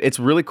website. It's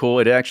really cool.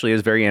 It actually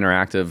is very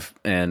interactive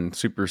and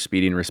super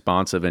speedy and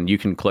responsive, and you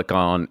can click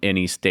on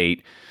any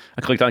state.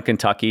 I clicked on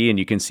Kentucky, and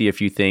you can see a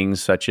few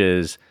things such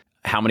as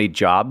how many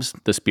jobs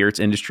the spirits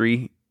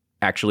industry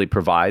actually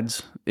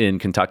provides in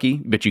Kentucky,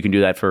 but you can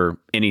do that for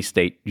any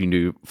state. You can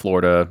do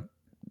Florida,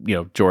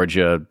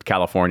 Georgia,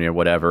 California,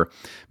 whatever.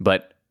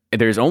 But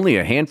there's only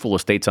a handful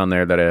of states on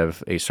there that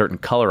have a certain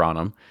color on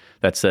them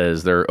that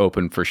says they're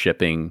open for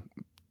shipping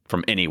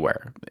from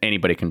anywhere.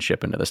 Anybody can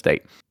ship into the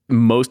state.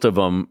 Most of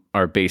them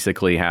are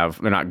basically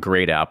they're not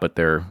grayed out, but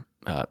they're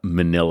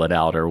manilaed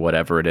out or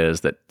whatever it is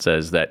that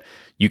says that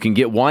you can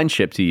get wine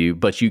shipped to you,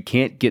 but you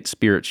can't get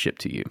spirits shipped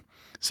to you.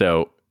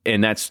 So,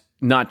 and that's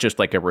not just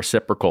like a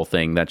reciprocal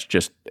thing. That's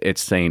just,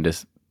 it's saying to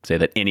say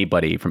that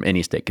anybody from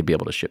any state could be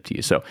able to ship to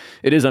you. So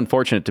it is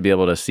unfortunate to be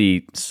able to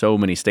see so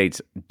many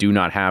states do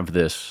not have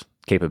this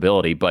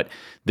capability, but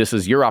this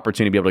is your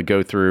opportunity to be able to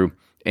go through,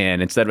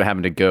 and instead of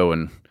having to go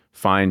and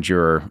find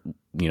your,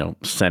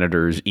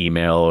 senator's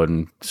email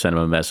and send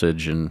them a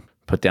message and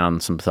put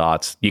down some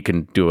thoughts, you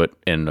can do it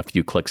in a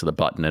few clicks of the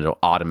button and it'll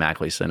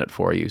automatically send it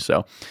for you.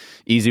 So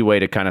easy way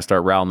to kind of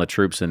start rallying the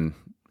troops and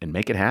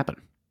make it happen.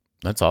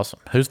 That's awesome.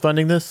 Who's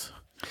funding this?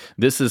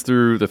 This is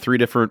through the 3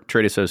 different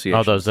trade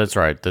associations. Oh, that's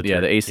right. The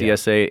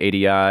ACSA,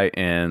 ADI,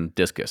 and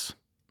Discus.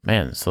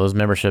 Man, so those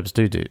memberships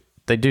do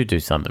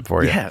something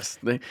for you. Yes,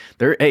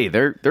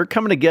 they're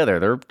coming together.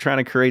 They're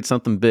trying to create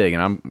something big,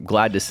 and I'm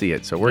glad to see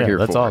it. So we're here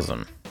for it. That's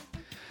awesome.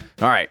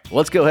 All right,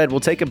 let's go ahead. We'll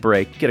take a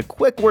break, get a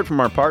quick word from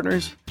our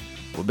partners.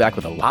 We'll be back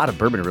with a lot of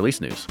bourbon release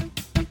news.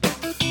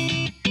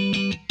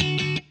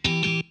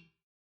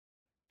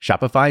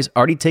 Shopify's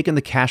already taken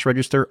the cash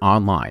register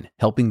online,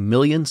 helping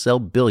millions sell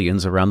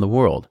billions around the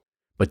world.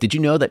 But did you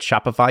know that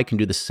Shopify can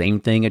do the same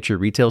thing at your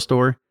retail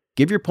store?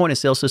 Give your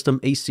point-of-sale system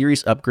a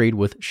serious upgrade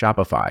with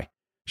Shopify.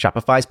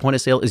 Shopify's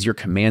point-of-sale is your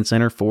command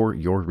center for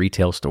your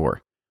retail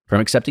store. From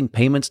accepting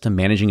payments to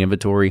managing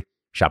inventory,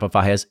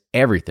 Shopify has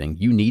everything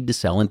you need to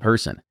sell in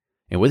person.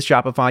 And with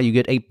Shopify, you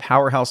get a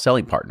powerhouse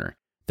selling partner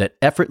that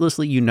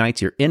effortlessly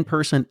unites your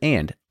in-person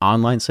and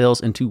online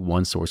sales into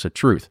one source of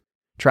truth.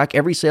 Track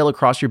every sale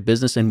across your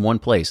business in one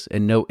place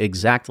and know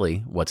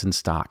exactly what's in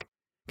stock.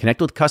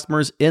 Connect with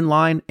customers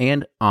in-line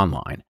and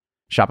online.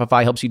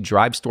 Shopify helps you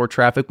drive store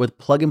traffic with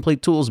plug-and-play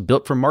tools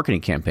built for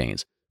marketing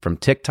campaigns, from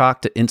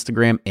TikTok to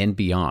Instagram and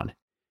beyond.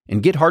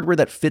 And get hardware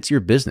that fits your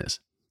business.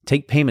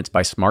 Take payments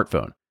by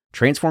smartphone.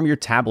 Transform your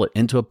tablet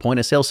into a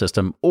point-of-sale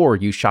system, or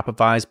use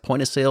Shopify's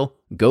point-of-sale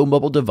Go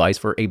mobile device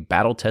for a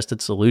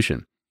battle-tested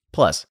solution.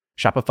 Plus,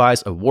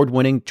 Shopify's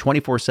award-winning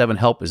 24/7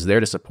 help is there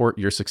to support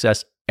your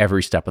success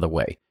every step of the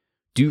way.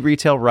 Do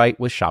retail right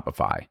with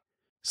Shopify.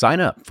 Sign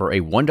up for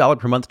a $1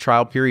 per month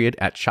trial period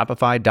at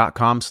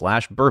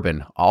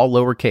shopify.com/bourbon, all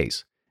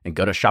lowercase, and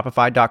go to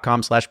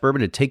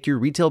shopify.com/bourbon to take your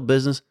retail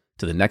business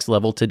to the next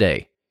level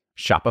today.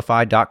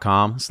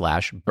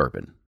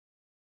 Shopify.com/bourbon.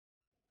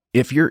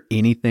 If you're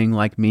anything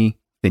like me,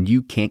 then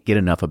you can't get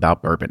enough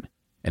about bourbon.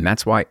 And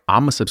that's why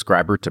I'm a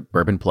subscriber to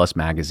Bourbon Plus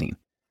magazine.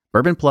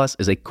 Bourbon Plus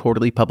is a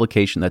quarterly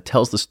publication that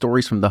tells the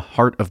stories from the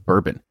heart of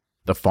bourbon,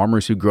 the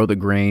farmers who grow the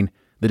grain,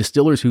 the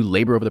distillers who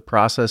labor over the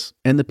process,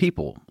 and the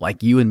people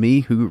like you and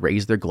me who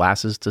raise their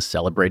glasses to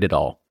celebrate it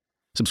all.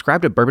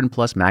 Subscribe to Bourbon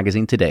Plus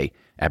magazine today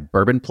at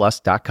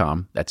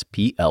bourbonplus.com, that's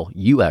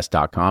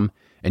PLUS.com,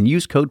 and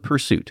use code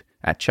PURSUIT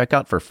at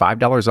checkout for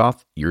 $5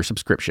 off your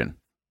subscription.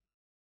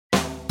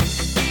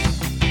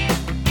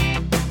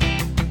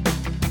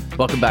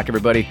 Welcome back,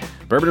 everybody.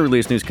 Bourbon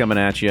release news coming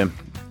at you,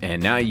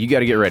 and now you got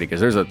to get ready because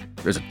there's a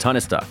ton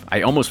of stuff.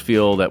 I almost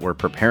feel that we're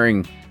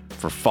preparing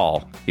for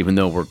fall, even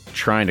though we're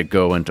trying to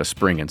go into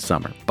spring and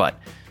summer. But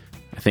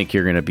I think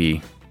you're going to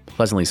be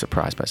pleasantly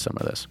surprised by some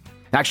of this.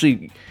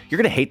 Actually, you're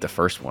going to hate the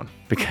first one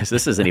because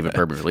this isn't even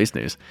bourbon release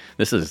news.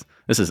 This is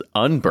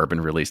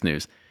unbourbon release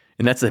news,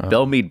 and that's that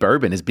Belle Meade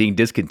bourbon is being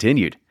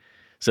discontinued.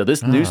 So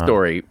this news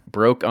story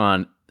broke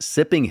on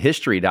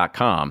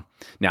sippinghistory.com.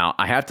 Now,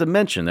 I have to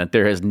mention that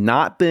there has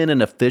not been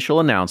an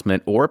official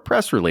announcement or a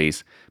press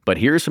release, but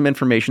here's some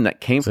information that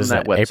came from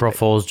that website. April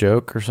Fool's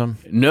joke or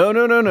something?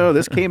 No.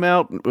 This came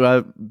out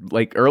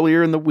like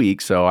earlier in the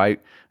week, so I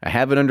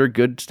have it under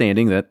good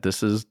standing that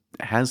this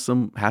has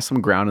some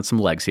ground and some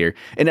legs here.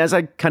 And as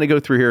I kind of go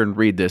through here and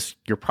read this,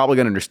 you're probably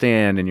going to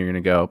understand, and you're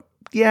going to go,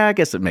 yeah, I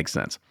guess it makes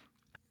sense.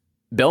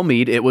 Belle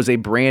Meade, it was a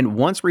brand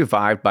once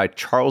revived by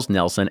Charles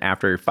Nelson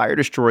after a fire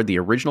destroyed the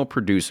original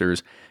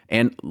producers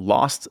and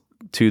lost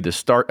to the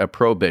start of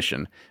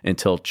Prohibition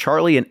until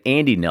Charlie and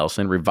Andy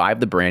Nelson revived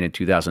the brand in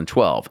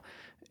 2012.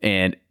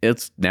 And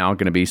it's now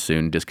going to be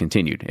soon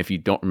discontinued. If you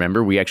don't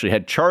remember, we actually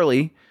had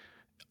Charlie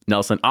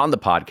Nelson on the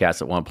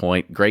podcast at one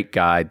point. Great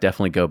guy.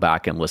 Definitely go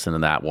back and listen to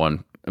that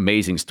one.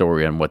 Amazing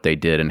story on what they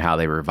did and how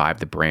they revived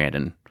the brand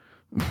and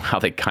how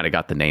they kind of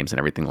got the names and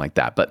everything like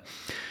that. But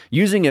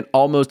using an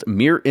almost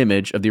mirror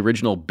image of the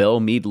original Belle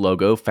Meade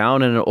logo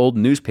found in an old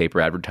newspaper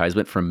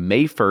advertisement from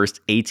May 1st,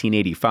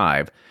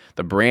 1885,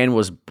 the brand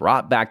was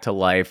brought back to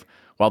life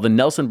while the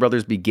Nelson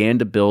brothers began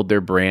to build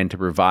their brand to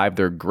revive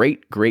their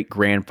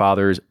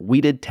great-great-grandfather's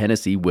wheated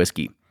Tennessee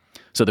whiskey.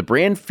 So the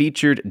brand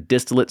featured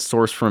distillate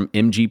sourced from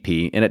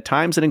MGP, and at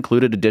times it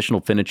included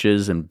additional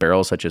finishes and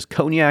barrels such as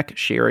cognac,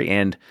 sherry,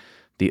 and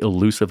the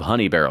elusive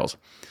honey barrels.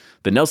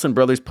 The Nelson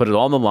brothers put it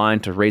all on the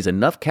line to raise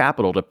enough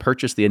capital to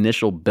purchase the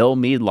initial Belle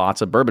Meade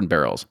lots of bourbon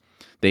barrels.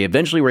 They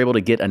eventually were able to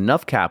get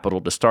enough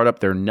capital to start up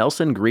their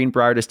Nelson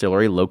Greenbrier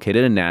distillery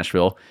located in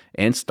Nashville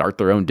and start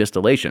their own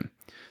distillation.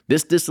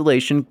 This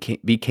distillation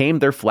became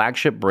their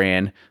flagship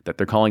brand that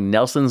they're calling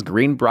Nelson's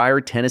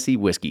Greenbrier Tennessee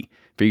Whiskey,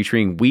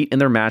 featuring wheat in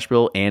their mash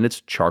bill and it's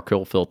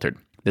charcoal filtered.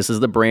 This is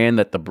the brand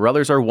that the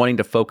brothers are wanting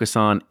to focus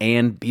on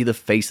and be the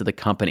face of the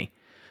company.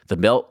 The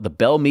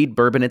Belle Meade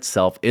bourbon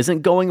itself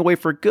isn't going away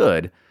for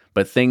good,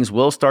 but things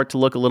will start to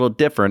look a little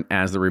different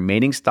as the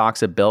remaining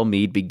stocks of Belle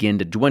Meade begin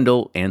to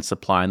dwindle and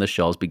supply on the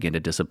shelves begin to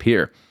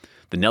disappear.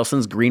 The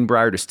Nelson's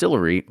Greenbrier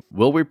Distillery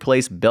will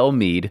replace Belle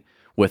Meade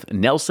with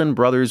Nelson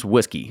Brothers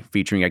Whiskey,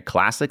 featuring a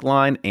classic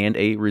line and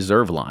a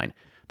reserve line.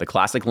 The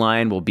classic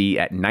line will be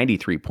at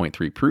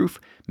 93.3 proof,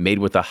 made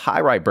with a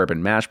high rye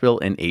bourbon mash bill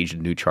and aged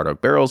in new charred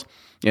oak barrels,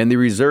 and the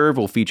reserve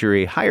will feature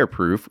a higher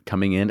proof,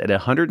 coming in at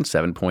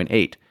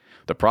 107.8.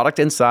 The product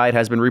inside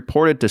has been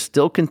reported to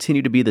still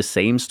continue to be the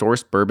same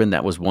sourced bourbon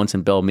that was once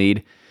in Belle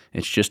Meade.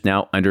 It's just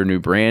now under a new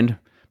brand.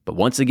 But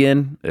once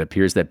again, it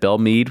appears that Belle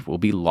Meade will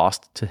be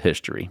lost to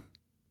history.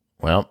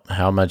 Well,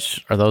 how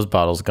much are those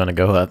bottles going to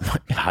go up?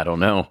 I don't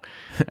know.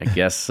 I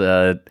guess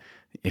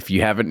if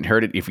you haven't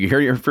heard it, if you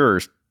heard it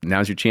first,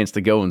 now's your chance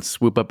to go and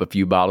swoop up a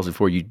few bottles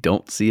before you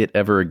don't see it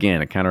ever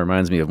again. It kind of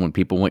reminds me of when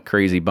people went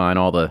crazy buying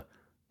all the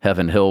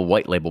Heaven Hill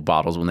white label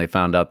bottles when they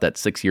found out that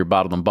 6-year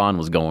bottled and bond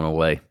was going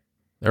away.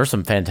 There were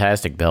some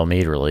fantastic Belle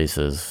Meade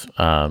releases.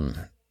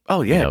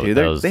 Oh yeah,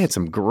 dude. They had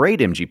some great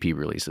MGP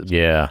releases.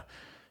 Yeah,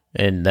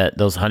 and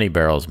those honey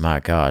barrels,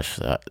 my gosh,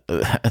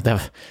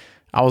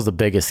 I was the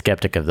biggest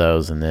skeptic of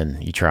those. And then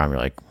you try them, you're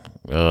like,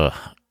 ugh,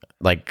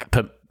 like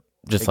put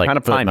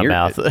my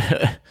mouth.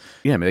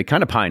 Yeah, I mean, they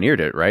kind of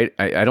pioneered it, right?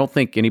 I don't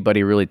think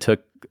anybody really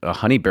took a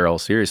honey barrel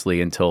seriously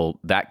until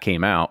that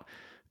came out,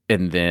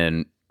 and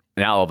then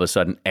now all of a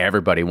sudden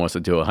everybody wants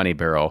to do a honey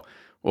barrel,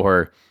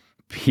 or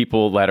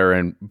people that are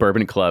in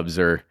bourbon clubs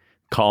are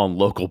calling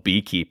local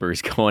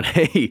beekeepers going,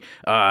 hey,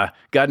 got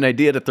an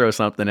idea to throw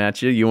something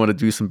at you. You want to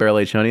do some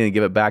barrel-aged honey and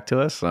give it back to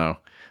us? So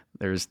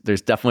there's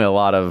definitely a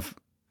lot of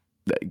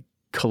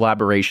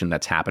collaboration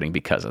that's happening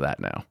because of that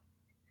now.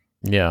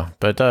 Yeah,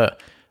 but I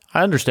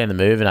understand the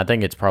move, and I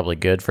think it's probably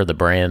good for the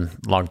brand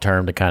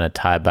long-term to kind of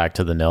tie back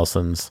to the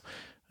Nelsons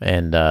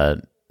and,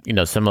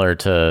 similar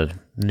to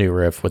New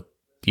Riff with,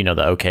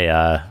 the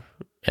OKI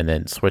and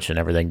then switching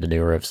everything to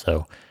New Riff.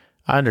 So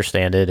I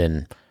understand it,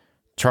 and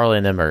Charlie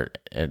and them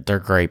they're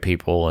great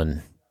people,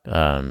 and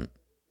I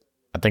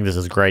think this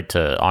is great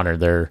to honor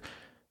their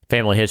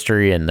family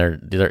history and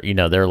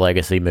their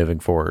legacy moving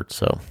forward.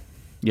 So,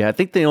 yeah, I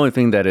think the only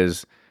thing that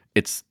is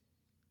it's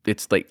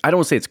like, I don't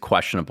want to say it's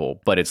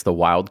questionable, but it's the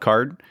wild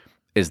card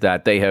is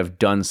that they have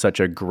done such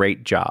a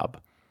great job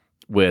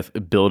with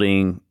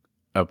building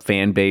a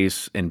fan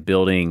base and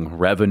building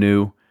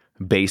revenue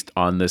based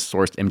on this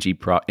sourced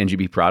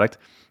MGB product.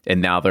 And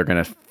now they're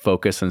going to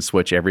focus and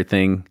switch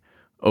everything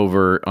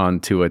over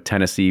onto a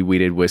Tennessee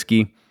wheated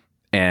whiskey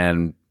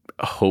and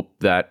hope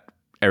that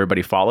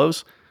everybody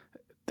follows.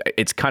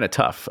 It's kind of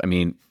tough. I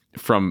mean,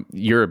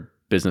 you're a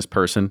business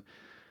person.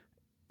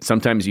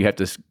 Sometimes you have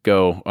to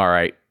go, all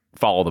right,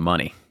 follow the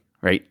money,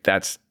 right?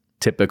 That's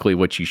typically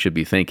what you should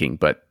be thinking.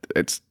 But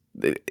it's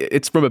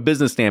from a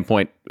business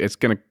standpoint, it's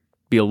going to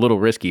be a little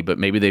risky, but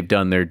maybe they've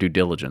done their due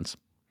diligence.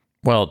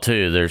 Well,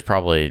 too, there's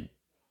probably,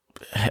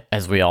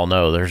 as we all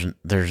know,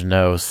 there's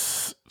no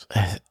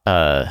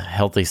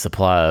healthy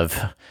supply of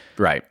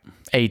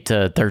 8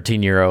 to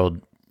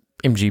 13-year-old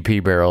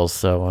MGP barrels,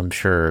 so I'm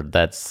sure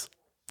that's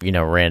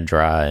ran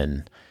dry,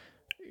 and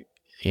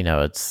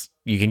it's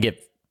you can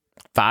get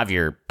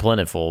 5-year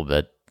plentiful,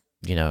 but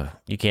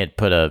you can't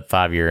put a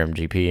 5-year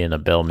MGP in a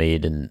Bell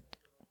Mead and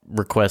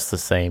request the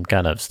same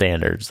kind of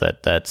standards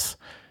that's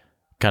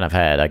kind of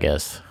had, I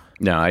guess.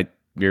 No,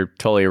 you're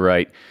totally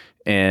right.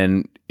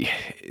 And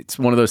it's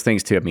one of those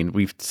things too. I mean,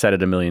 we've said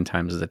it a million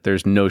times, is that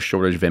there's no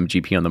shortage of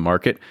MGP on the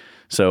market.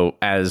 So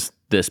as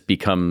this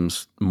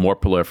becomes more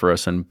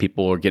proliferous and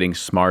people are getting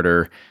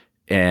smarter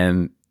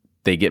and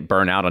they get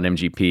burnt out on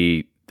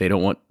MGP, they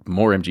don't want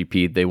more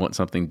MGP. They want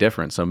something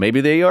different. So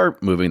maybe they are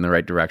moving in the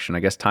right direction. I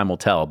guess time will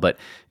tell, but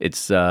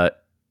it'll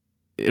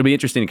be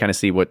interesting to kind of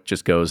see what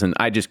just goes. And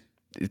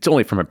it's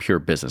only from a pure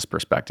business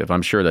perspective.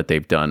 I'm sure that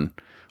they've done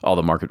all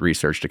the market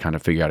research to kind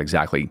of figure out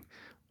exactly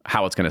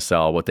how it's going to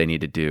sell, what they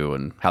need to do,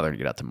 and how they're going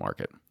to get out to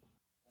market.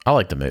 I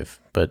like the move,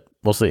 but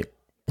we'll see.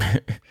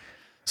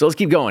 So let's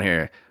keep going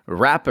here.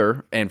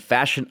 Rapper and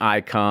fashion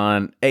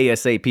icon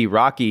ASAP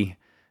Rocky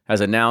has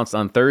announced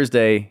on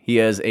Thursday he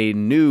has a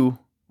new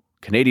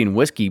Canadian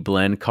whiskey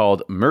blend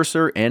called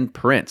Mercer and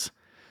Prince.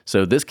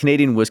 So this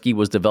Canadian whiskey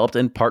was developed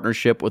in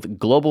partnership with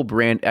Global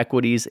Brand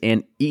Equities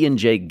and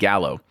E&J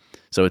Gallo.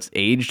 So it's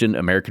aged in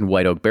American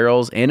white oak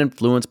barrels and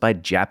influenced by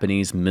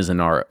Japanese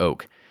Mizunara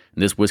oak.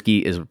 And this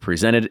whiskey is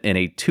presented in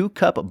a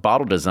 2-cup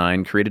bottle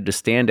design created to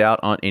stand out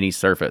on any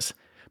surface.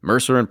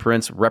 Mercer and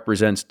Prince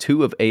represents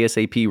 2 of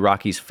ASAP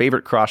Rocky's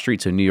favorite cross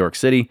streets in New York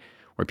City,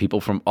 where people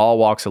from all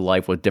walks of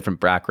life with different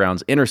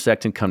backgrounds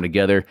intersect and come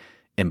together,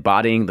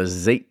 embodying the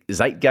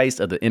zeitgeist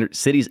of the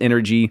city's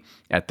energy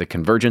at the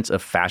convergence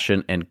of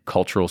fashion and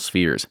cultural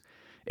spheres.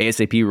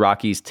 ASAP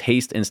Rocky's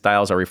taste and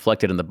styles are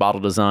reflected in the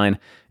bottle design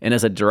and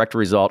as a direct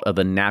result of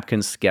the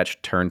napkin sketch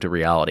turned to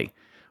reality.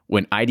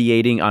 When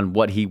ideating on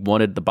what he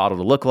wanted the bottle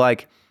to look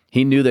like,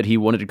 he knew that he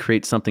wanted to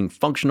create something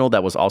functional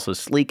that was also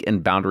sleek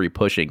and boundary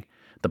pushing.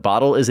 The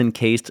bottle is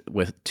encased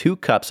with 2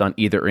 cups on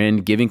either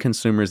end, giving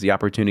consumers the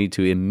opportunity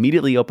to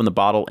immediately open the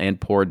bottle and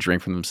pour a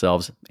drink for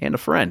themselves and a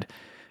friend.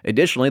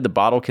 Additionally, the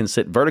bottle can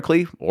sit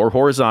vertically or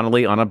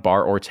horizontally on a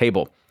bar or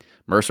table.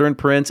 Mercer and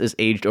Prince is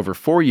aged over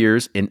 4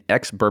 years in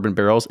ex-bourbon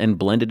barrels and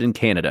blended in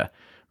Canada.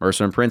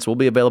 Mercer and Prince will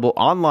be available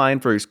online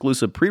for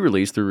exclusive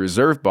pre-release through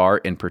Reserve Bar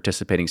in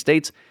participating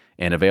states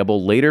and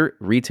available at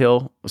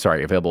retail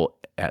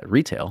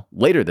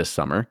later this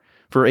summer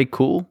for a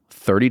cool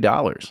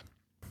 $30. It's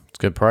a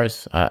good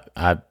price.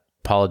 I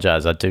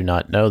apologize. I do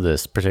not know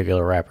this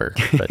particular rapper,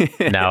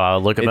 but now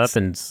I'll look him up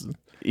and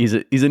he's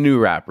a new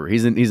rapper.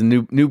 He's a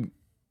new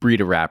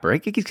breed of rapper. I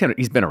think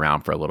he's been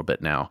around for a little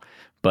bit now,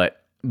 but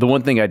the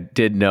one thing I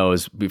did know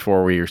is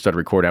before we started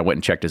recording, I went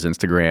and checked his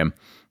Instagram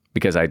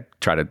because I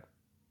try to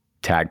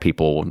tag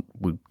people when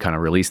we kind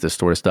of release this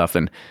sort of stuff.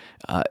 And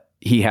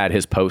he had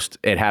his post.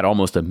 It had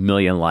almost 1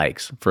 million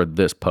likes for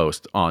this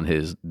post on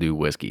his new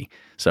whiskey.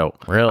 So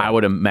really? I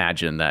would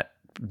imagine that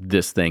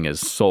this thing is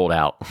sold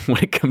out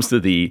when it comes to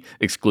the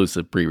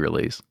exclusive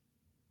pre-release.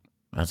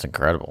 That's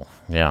incredible.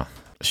 Yeah.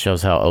 It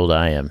shows how old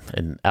I am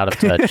and out of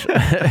touch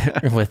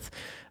with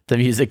the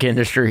music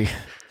industry.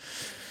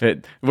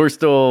 We're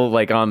still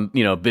like on,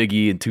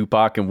 Biggie and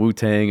Tupac and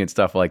Wu-Tang and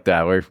stuff like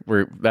that.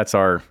 That's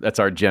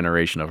our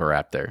generation of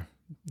rap there.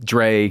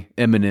 Dre,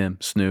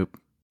 Eminem, Snoop.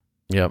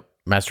 Yep.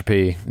 Master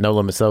P, No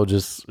Limit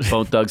Soldiers.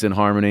 Bone Thugs and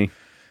Harmony.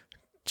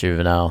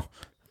 Juvenile.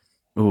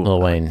 Ooh,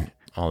 Lil Wayne.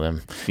 All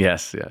them.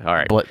 Yes. Yeah. All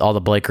right. All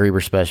the Blake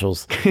Reber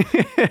specials.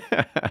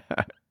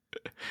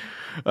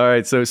 All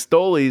right. So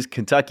Stoley's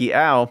Kentucky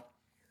Owl,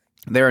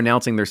 they're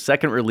announcing their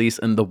second release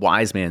in the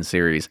Wiseman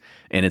series,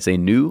 and it's a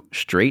new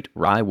straight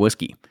rye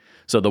whiskey.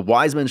 So the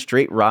Wiseman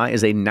Straight Rye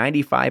is a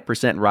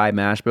 95% rye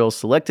mash bill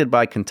selected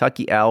by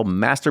Kentucky Owl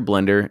master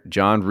blender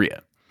John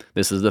Rhea.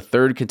 This is the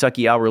third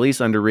Kentucky Owl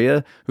release under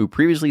Rhea, who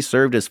previously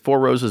served as Four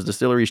Roses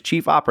Distillery's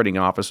chief operating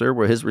officer,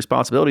 where his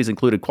responsibilities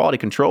included quality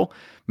control,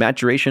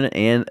 maturation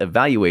and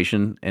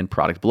evaluation, and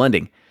product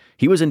blending.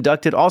 He was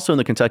inducted also in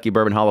the Kentucky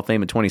Bourbon Hall of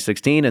Fame in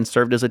 2016 and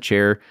served as a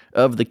chair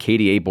of the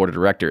KDA Board of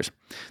Directors.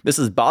 This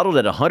is bottled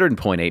at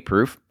 100.8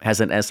 proof,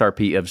 has an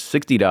SRP of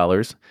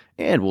 $60,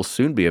 and will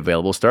soon be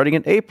available starting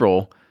in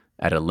April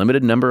at a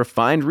limited number of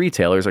fine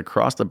retailers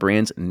across the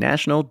brand's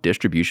national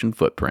distribution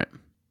footprint.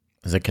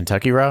 Is it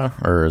Kentucky Rye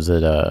or is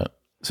it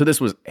So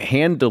this was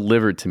hand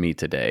delivered to me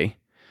today,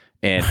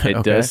 and it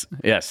Okay. does,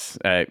 yes,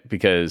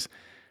 because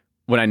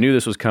when I knew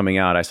this was coming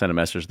out, I sent a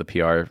message to the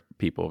PR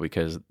people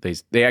because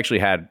they actually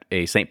had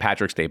a St.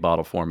 Patrick's Day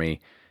bottle for me,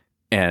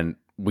 and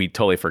we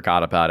totally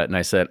forgot about it. And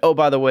I said, oh,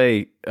 by the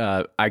way,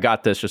 I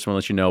got this. Just want to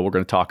let you know, we're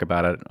going to talk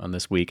about it on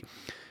this week.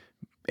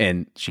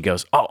 And she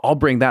goes, oh, I'll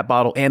bring that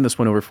bottle and this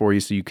one over for you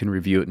so you can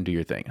review it and do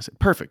your thing. I said,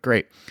 perfect,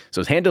 great. So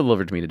it's hand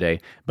delivered to me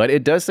today, but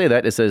it does say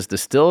that. It says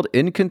distilled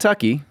in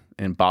Kentucky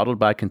and bottled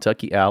by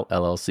Kentucky Owl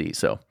LLC.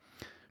 So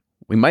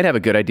we might have a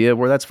good idea of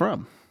where that's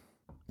from.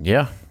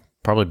 Yeah,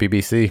 probably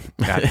BBC.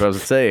 That's what I was going to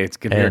say. It's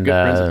going to be our good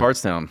friends at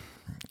Bardstown.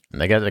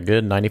 They got a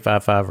good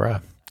 95.5 rye.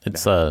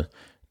 It's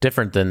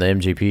different than the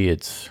MGP.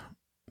 It's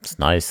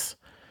nice,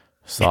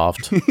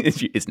 soft.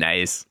 It's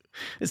nice.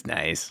 It's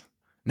nice.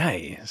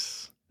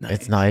 Nice.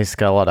 It's nice.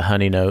 Got a lot of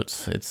honey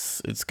notes.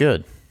 It's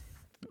good.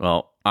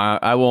 Well,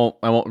 I won't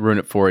ruin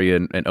it for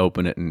you and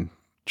open it and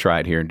try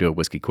it here and do a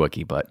whiskey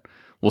quickie, but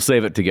we'll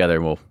save it together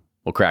and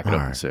we'll crack it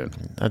open soon.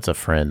 That's a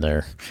friend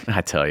there.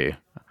 I tell you,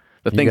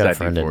 the things I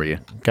do for you.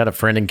 Got a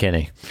friend in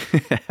Kenny.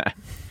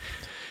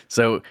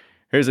 So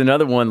here's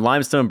another one.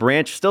 Limestone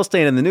Branch still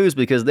staying in the news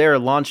because they're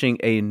launching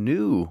a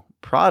new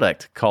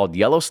product called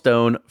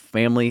Yellowstone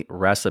Family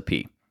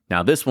Recipe.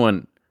 Now, this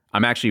one,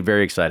 I'm actually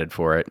very excited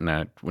for it, and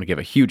I want to give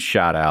a huge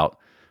shout out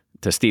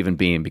to Stephen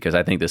Beam because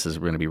I think this is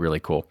going to be really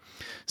cool.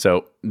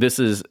 So this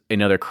is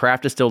another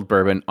craft distilled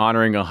bourbon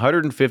honoring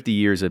 150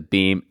 years of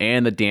Beam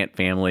and the Dant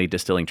family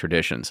distilling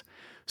traditions.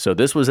 So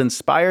this was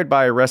inspired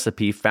by a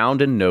recipe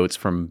found in notes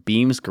from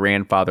Beam's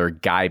grandfather,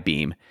 Guy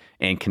Beam,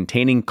 and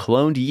containing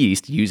cloned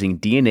yeast using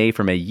DNA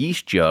from a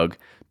yeast jug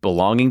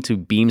belonging to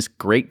Beam's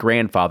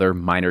great-grandfather,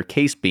 Minor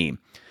Case Beam.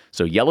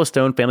 So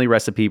Yellowstone Family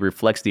Recipe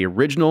reflects the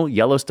original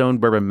Yellowstone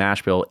bourbon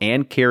mash bill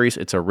and carries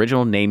its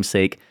original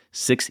namesake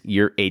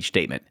 6-year age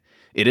statement.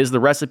 It is the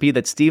recipe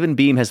that Stephen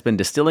Beam has been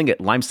distilling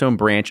at Limestone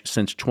Branch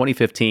since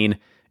 2015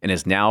 and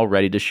is now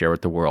ready to share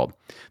with the world.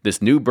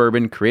 This new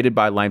bourbon, created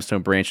by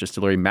Limestone Branch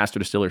Distillery Master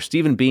Distiller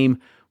Stephen Beam,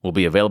 will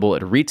be available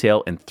at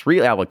retail in 3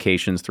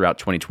 allocations throughout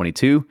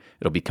 2022.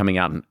 It'll be coming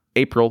out in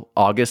April,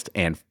 August,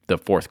 and the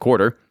fourth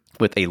quarter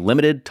with a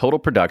limited total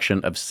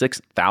production of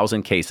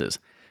 6,000 cases.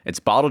 It's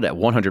bottled at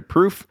 100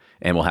 proof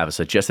and will have a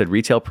suggested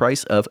retail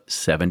price of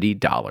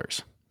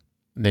 $70.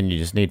 Then you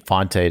just need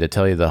Fonte to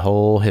tell you the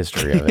whole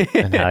history of it.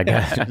 And how I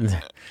got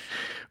it.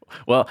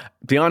 Well,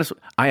 to be honest,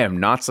 I am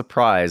not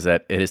surprised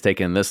that it has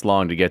taken this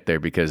long to get there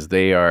because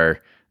they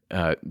are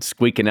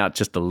squeaking out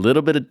just a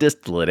little bit of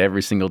distillate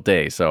every single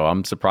day. So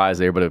I'm surprised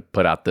they're able to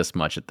put out this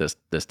much at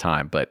this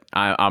time. But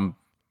I'm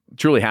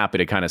truly happy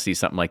to kind of see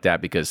something like that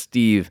because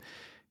Steve,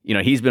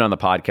 he's been on the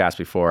podcast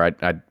before.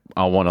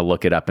 I want to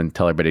look it up and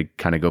tell everybody to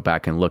kind of go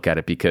back and look at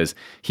it because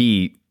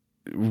he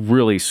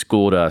really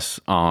schooled us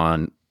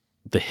on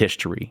the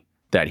history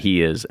that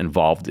he is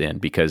involved in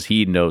because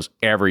he knows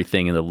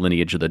everything in the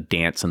lineage of the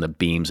Dants and the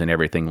Beams and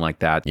everything like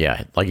that.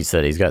 Yeah, like you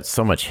said, he's got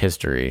so much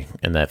history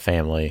in that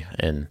family.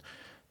 And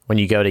when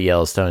you go to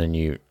Yellowstone and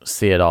you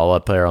see it all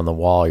up there on the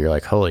wall, you're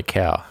like, holy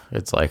cow.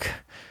 It's like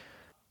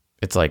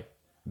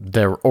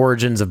the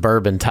origins of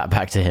bourbon tie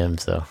back to him.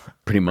 So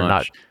pretty much.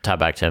 Not tie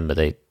back to him, but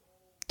they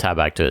tie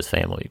back to his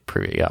family.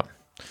 Yeah.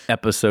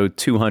 Episode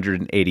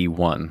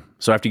 281.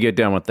 So after you get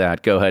done with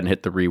that, go ahead and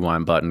hit the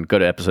rewind button. Go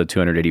to episode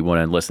 281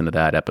 and listen to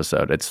that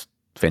episode. It's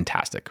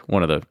fantastic.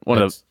 One of the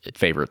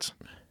favorites.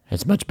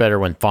 It's much better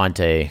when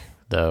Fonte,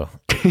 though,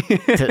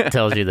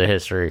 tells you the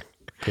history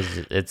because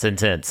it's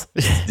intense.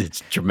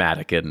 It's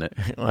dramatic, isn't it?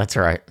 That's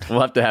right.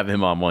 We'll have to have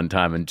him on one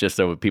time, and just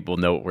so people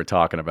know what we're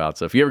talking about.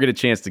 So if you ever get a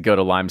chance to go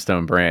to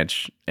Limestone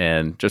Branch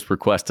and just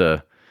request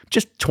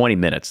just 20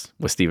 minutes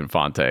with Stephen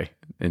Fonte.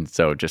 And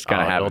so just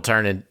kind of have it'll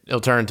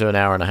turn into an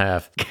hour and a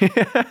half.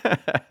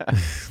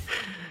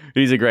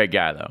 He's a great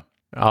guy, though.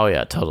 Oh,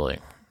 yeah, totally.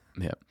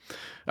 Yeah.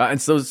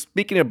 And so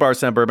speaking of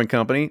Bardstown Bourbon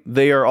Company,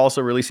 they are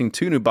also releasing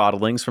 2 new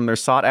bottlings from their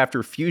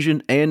sought-after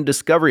Fusion and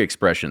Discovery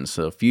expressions.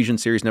 So Fusion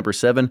Series number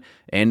 7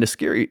 and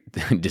Discovery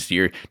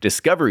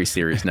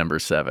Series number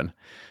 7.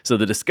 So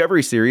the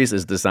Discovery Series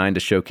is designed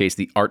to showcase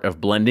the art of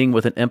blending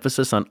with an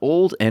emphasis on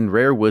old and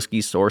rare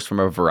whiskey sourced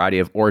from a variety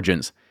of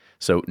origins.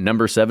 So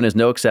number 7 is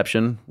no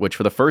exception, which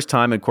for the first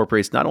time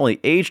incorporates not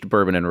only aged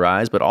bourbon and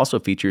rye, but also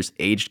features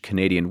aged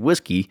Canadian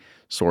whiskey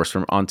sourced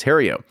from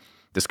Ontario.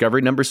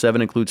 Discovery number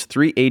 7 includes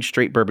 3 aged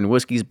straight bourbon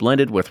whiskeys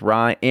blended with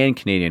rye and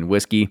Canadian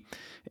whiskey.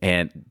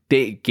 And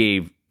they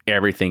gave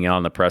everything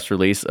on the press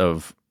release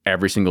of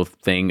every single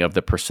thing of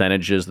the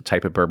percentages, the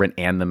type of bourbon,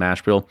 and the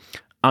mash bill.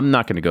 I'm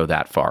not going to go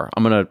that far.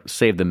 I'm going to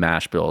save the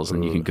mash bills,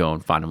 and you can go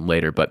and find them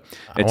later. But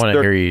I want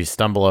to hear you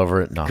stumble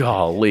over it. No.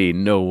 Golly,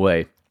 no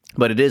way.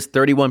 But it is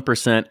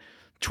 31%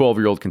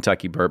 12-year-old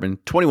Kentucky bourbon,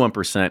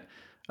 21%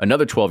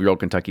 another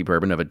 12-year-old Kentucky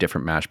bourbon of a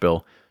different mash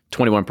bill,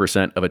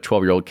 21% of a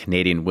 12-year-old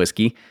Canadian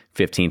whiskey,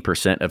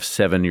 15% of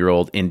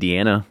 7-year-old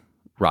Indiana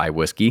rye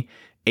whiskey,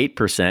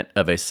 8%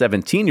 of a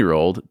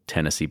 17-year-old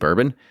Tennessee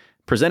bourbon,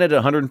 presented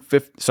at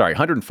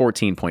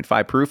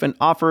 114.5 proof and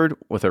offered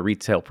with a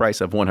retail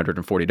price of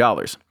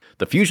 $140.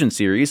 The Fusion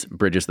Series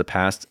bridges the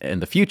past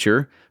and the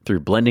future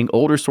through blending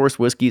older source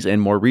whiskeys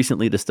and more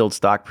recently distilled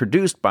stock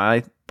produced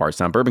by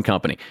Bardstown Bourbon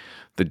Company.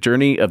 The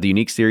journey of the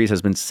unique series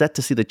has been set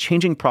to see the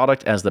changing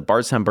product as the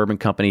Bardstown Bourbon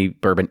Company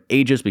bourbon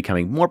ages,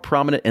 becoming more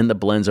prominent in the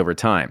blends over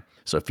time.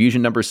 So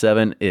Fusion number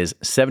 7 is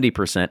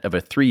 70% of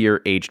a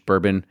 3-year aged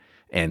bourbon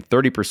and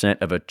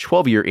 30% of a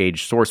 12-year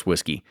aged source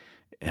whiskey.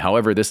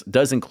 However, this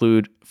does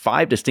include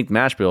 5 distinct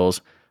mash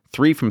bills,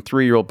 3 from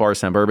 3-year-old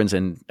Bardstown bourbons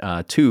and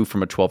 2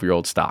 from a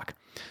 12-year-old stock.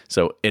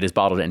 So it is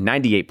bottled at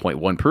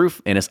 98.1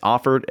 proof and is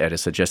offered at a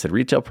suggested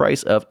retail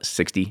price of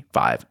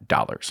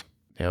 $65.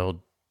 The old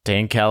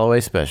Dan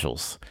Calloway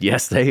specials.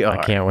 Yes, they are.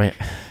 I can't wait.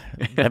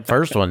 That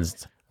first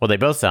one's, well, they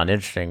both sound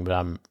interesting, but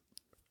I'm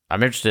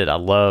interested. I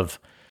love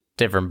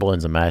different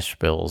blends of mash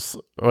bills,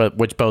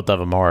 which both of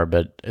them are,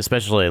 but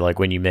especially like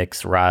when you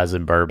mix rye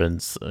and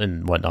bourbons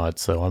and whatnot.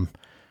 So I'm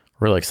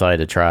really excited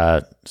to try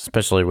it,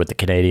 especially with the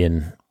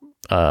Canadian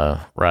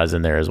rise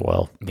in there as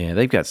well. Yeah,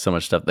 they've got so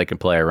much stuff they can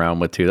play around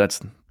with too.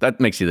 That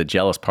makes you the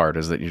jealous part,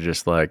 is that you're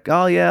just like,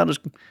 oh yeah, I'll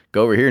just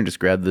go over here and just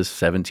grab this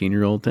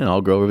 17-year-old 10.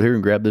 I'll go over here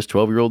and grab this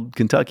 12-year-old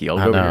Kentucky. I'll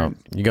go over here.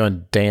 You go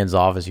in Dan's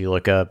office, you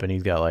look up, and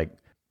he's got like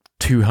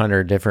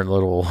 200 different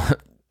little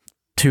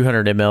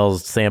 200 ml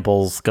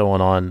samples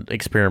going on,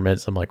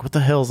 experiments. I'm like, what the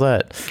hell's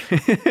that?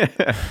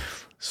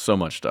 So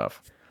much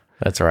stuff.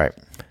 That's right.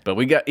 But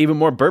we got even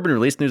more bourbon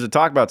release news to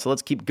talk about, so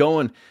let's keep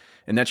going.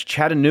 And that's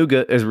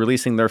Chattanooga is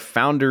releasing their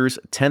Founders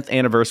 10th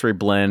anniversary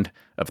blend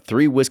of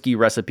 3 whiskey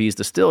recipes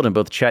distilled in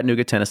both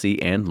Chattanooga, Tennessee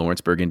and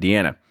Lawrenceburg,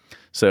 Indiana.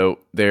 So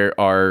there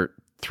are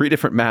 3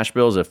 different mash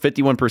bills of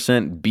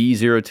 51%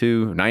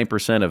 B02,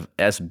 9% of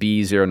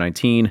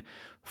SB019,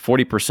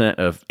 40%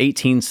 of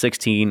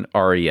 1816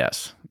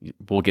 RES.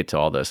 We'll get to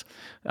all this.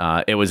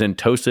 It was in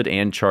toasted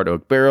and charred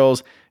oak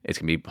barrels. It's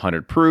going to be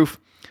 100 proof.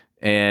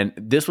 And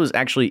this was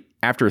actually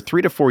after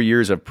 3 to 4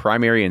 years of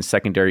primary and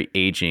secondary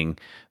aging.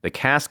 The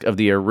cask of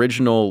the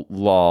original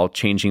law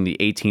changing the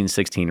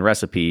 1816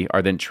 recipe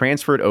are then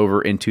transferred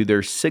over into their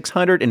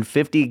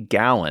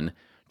 650-gallon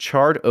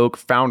charred oak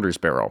Founders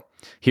barrel.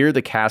 Here,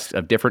 the casks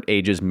of different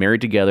ages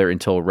married together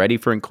until ready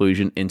for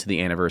inclusion into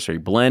the anniversary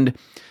blend.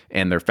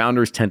 And their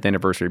Founders 10th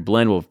anniversary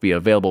blend will be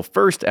available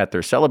first at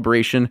their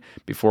celebration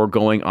before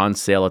going on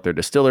sale at their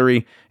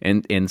distillery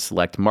and in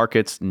select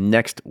markets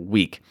next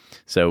week.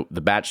 So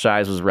the batch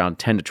size was around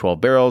 10 to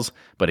 12 barrels,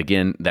 but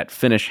again, that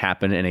finish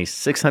happened in a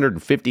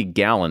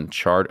 650-gallon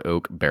charred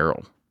oak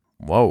barrel.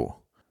 Whoa.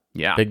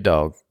 Yeah. Big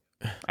dog.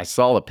 I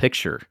saw the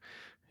picture.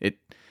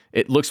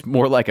 It looks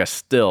more like a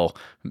still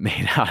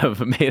made out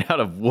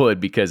of wood,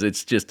 because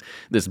it's just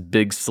this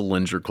big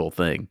cylindrical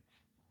thing.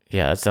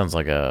 Yeah, that sounds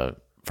like a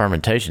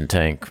fermentation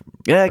tank.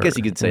 Yeah, I guess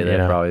you could say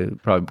that.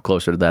 Probably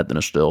closer to that than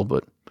a still,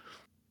 but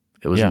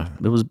it was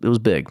it was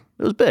big.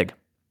 It was big.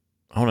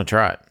 I want to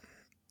try it.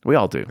 We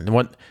all do. And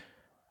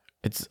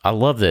I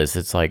love this.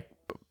 It's like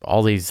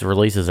all these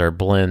releases are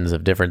blends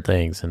of different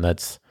things, and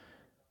that's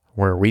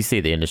where we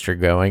see the industry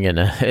going, and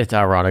it's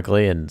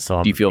ironically, and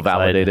so do you feel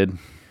validated?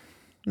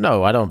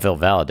 No, I don't feel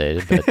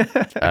validated,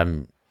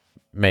 but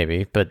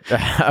maybe. But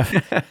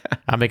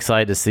I'm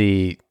excited to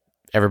see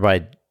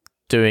everybody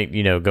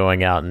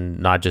going out and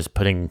not just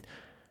putting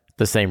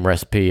the same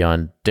recipe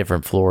on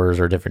different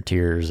floors or different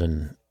tiers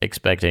and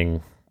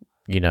expecting,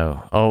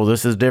 oh,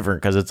 this is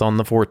different because it's on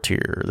the 4th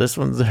tier. This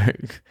one's.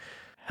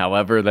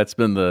 However, that's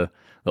been the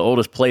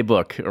oldest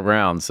playbook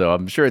around, so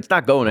I'm sure it's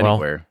not going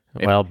anywhere.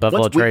 Well,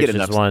 Buffalo Trace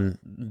just won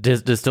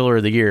Distiller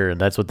of the Year,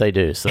 and that's what they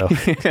do. So,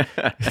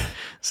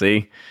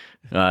 see.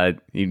 But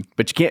you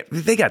can't.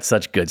 They got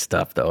such good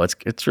stuff, though.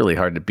 It's really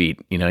hard to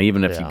beat.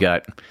 Even if you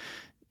got,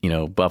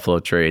 Buffalo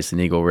Trace and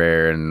Eagle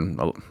Rare, and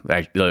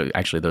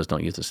actually those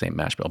don't use the same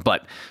mash bill.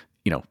 But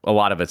a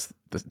lot of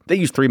they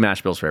use 3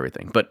 mash bills for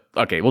everything. But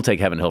okay, we'll take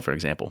Heaven Hill for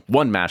example.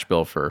 1 mash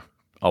bill for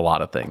a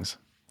lot of things.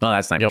 Well,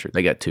 that's not true.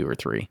 They got 2 or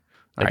 3.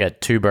 They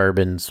got 2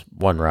 bourbons,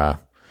 1 rye.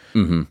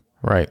 Mm-hmm.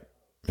 Right.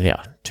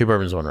 Yeah, 2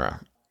 bourbons, 1 rye,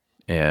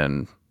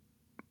 and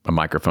a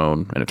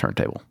microphone and a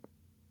turntable.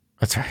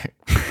 That's right.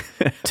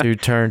 2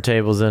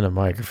 turntables and a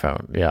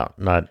microphone. Yeah,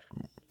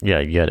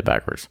 you had it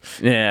backwards.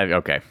 Yeah,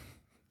 okay.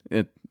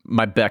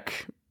 My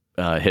Beck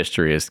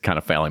history is kind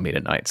of failing me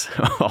tonight, so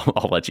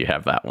I'll let you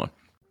have that one.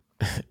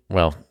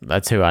 Well,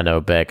 that's who I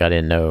know, Beck. I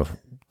didn't know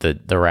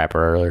the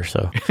rapper earlier,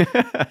 so.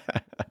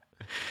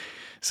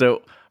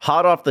 So,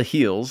 hot off the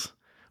heels,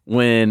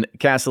 when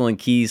Castle and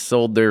Keys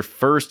sold their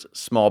first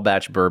small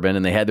batch bourbon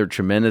and they had their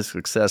tremendous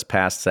success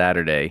past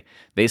Saturday,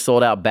 they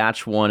sold out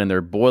batch 1 in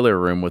their boiler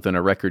room within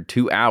a record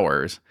 2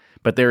 hours.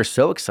 But they're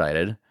so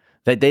excited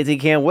that they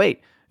can't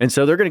wait. And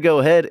so they're going to go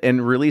ahead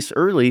and release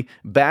early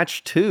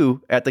batch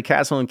 2 at the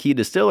Castle and Key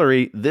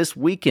Distillery this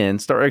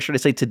weekend,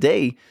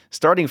 today,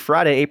 starting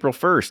Friday, April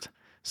 1st.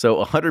 So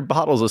 100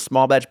 bottles of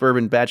small batch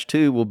bourbon batch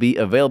 2 will be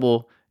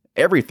available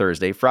every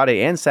Thursday,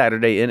 Friday, and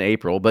Saturday in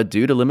April, but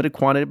due to limited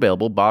quantity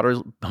available,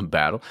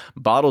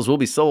 bottles will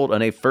be sold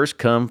on a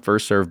first-come,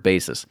 first-served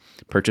basis.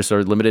 Purchases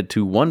are limited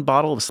to 1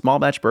 bottle of small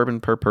batch bourbon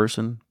per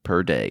person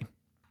per day.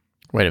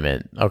 Wait a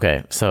minute.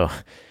 Okay, so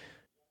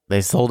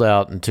they sold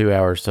out in 2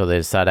 hours, so they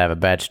decided to have a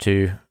batch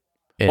 2.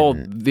 I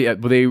don't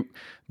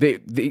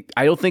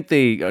think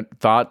they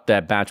thought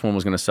that batch 1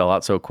 was going to sell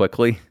out so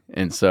quickly,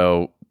 and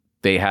so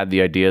they had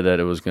the idea that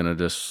it was going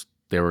to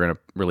they were going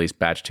to release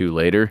batch 2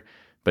 later.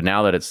 But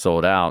now that it's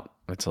sold out,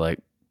 it's like,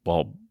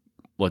 well,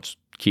 let's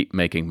keep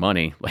making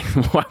money. Like,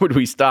 why would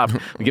we stop?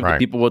 We give the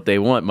people what they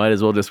want. Might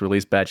as well just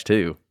release batch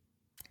 2.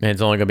 And it's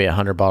only going to be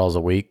 100 bottles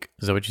a week.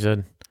 Is that what you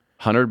said?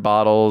 100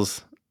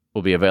 bottles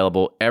will be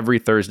available every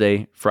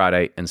Thursday,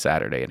 Friday, and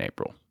Saturday in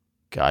April.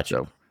 Gotcha.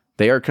 So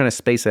they are going to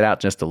space it out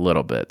just a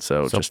little bit.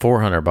 So just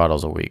 400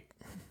 bottles a week.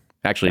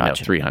 Actually,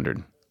 gotcha. No,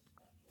 300.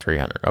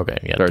 300. Okay.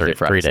 Yeah. Thursday,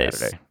 Friday, 3 days.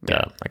 Saturday.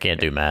 Yeah. I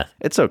can't do math.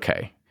 It's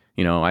okay.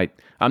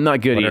 I'm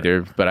not good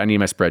either, but I need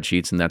my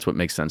spreadsheets, and that's what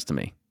makes sense to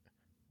me.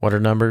 What are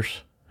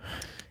numbers?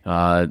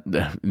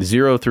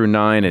 0 through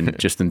 9, and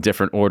just in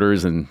different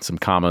orders, and some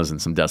commas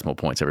and some decimal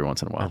points every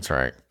once in a while. That's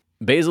right.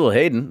 Basil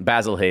Hayden,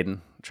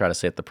 try to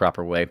say it the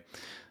proper way,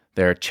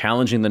 They're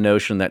challenging the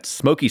notion that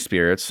smoky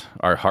spirits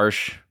are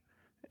harsh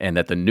and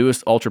that the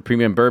newest ultra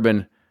premium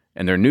bourbon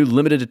and their new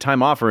limited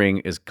time offering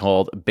is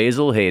called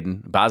Basil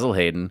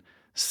Hayden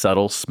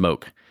Subtle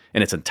Smoke.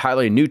 And it's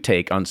entirely a new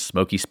take on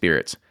smoky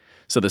spirits.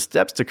 So the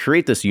steps to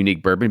create this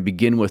unique bourbon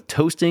begin with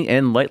toasting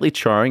and lightly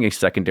charring a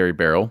secondary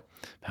barrel.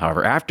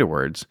 However,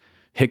 afterwards,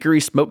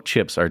 hickory smoke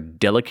chips are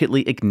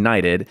delicately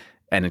ignited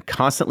and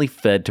constantly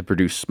fed to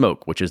produce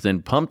smoke, which is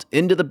then pumped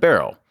into the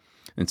barrel.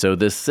 And so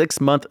this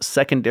 6-month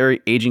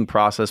secondary aging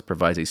process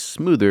provides a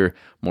smoother,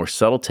 more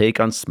subtle take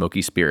on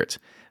smoky spirits.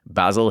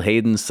 Basil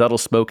Hayden Subtle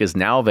Smoke is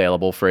now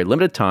available for a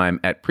limited time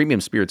at premium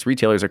spirits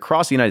retailers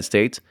across the United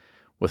States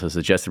with a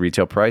suggested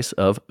retail price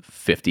of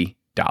 $50.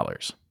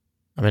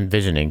 I'm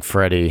envisioning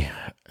Freddie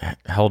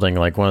holding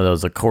like one of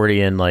those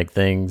accordion like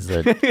things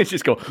that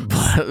just go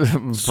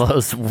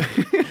blows.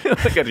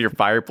 Look at your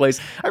fireplace.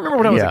 I remember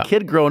when I was a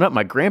kid growing up,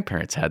 my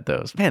grandparents had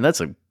those. Man, that's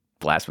a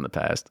blast from the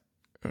past.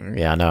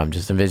 Yeah, no, I'm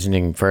just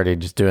envisioning Freddie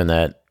just doing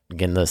that,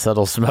 getting the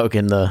subtle smoke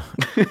in the.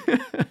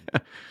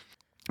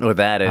 With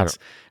that, it's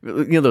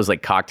those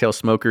like cocktail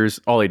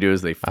smokers. All they do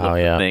is they flip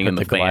the thing and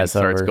the fan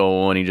starts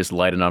going. You just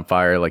light it on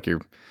fire like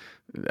you're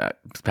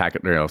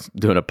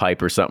doing a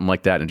pipe or something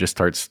like that, and it just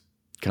starts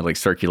kind of like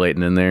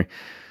circulating in there.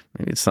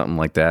 Maybe it's something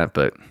like that,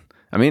 but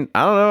I mean,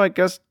 I don't know. I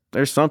guess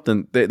there's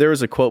something. There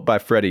was a quote by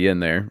Freddie in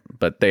there,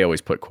 but they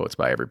always put quotes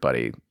by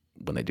everybody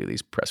when they do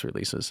these press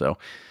releases. So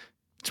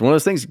it's one of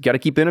those things. You got to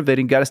keep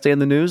innovating. Got to stay in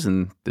the news,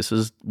 and this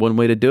is one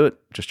way to do it.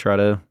 Just try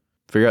to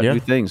figure out new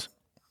things.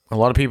 A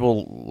lot of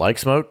people like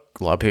smoke.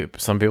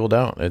 Some people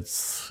don't.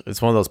 It's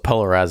one of those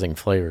polarizing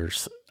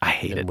flavors. I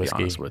hate it, to be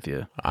honest with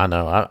you. I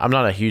know. I'm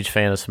not a huge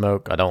fan of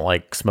smoke. I don't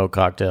like smoke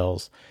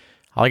cocktails.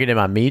 I like it in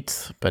my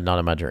meats, but not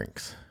in my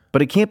drinks.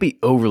 But it can't be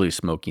overly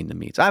smoky in the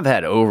meats. I've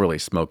had overly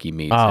smoky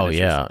meats. Oh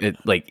yeah, I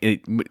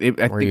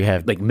think you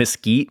have like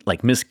mesquite.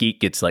 Like mesquite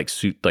gets like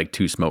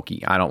too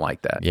smoky. I don't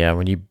like that. Yeah,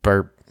 when you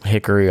burp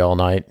hickory all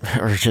night,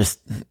 or you just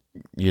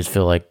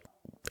feel like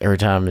every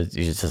time it's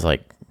just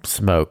like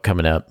smoke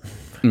coming up.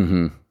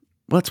 Mm-hmm.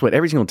 Well, that's what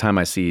every single time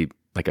I see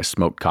like a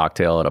smoked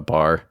cocktail at a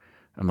bar,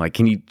 I'm like,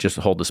 can you just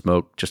hold the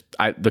smoke?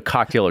 The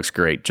cocktail looks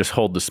great. Just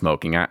hold the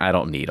smoking. I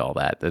don't need all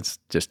that. That's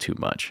just too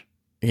much.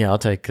 Yeah, I'll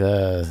take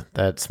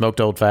that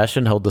smoked old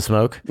fashioned. Hold the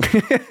smoke.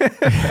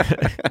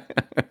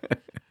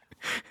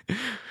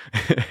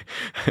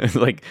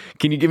 Like,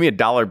 can you give me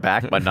 $1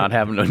 back by not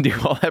having to do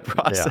all that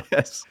process?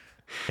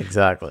 Yeah,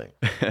 exactly.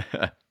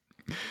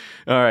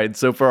 All right.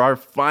 So for our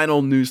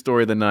final news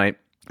story of the night,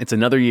 it's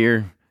another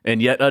year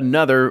and yet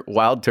another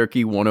Wild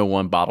Turkey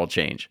 101 bottle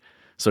change.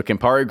 So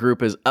Campari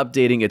Group is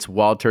updating its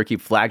Wild Turkey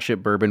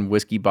flagship bourbon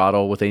whiskey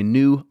bottle with a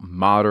new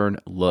modern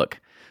look.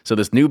 So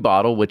this new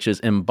bottle, which is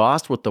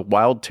embossed with the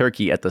Wild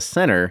Turkey at the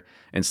center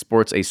and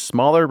sports a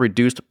smaller,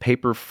 reduced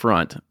paper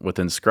front with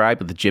inscribed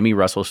with the Jimmy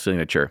Russell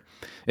signature.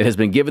 It has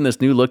been given this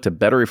new look to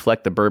better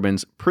reflect the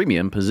bourbon's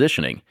premium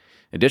positioning.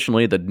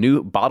 Additionally, the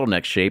new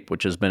bottleneck shape,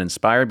 which has been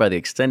inspired by the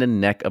extended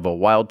neck of a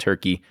Wild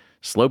Turkey,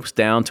 slopes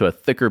down to a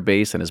thicker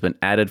base and has been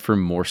added for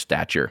more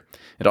stature.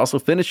 It also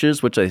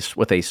finishes with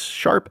a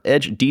sharp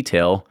edge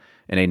detail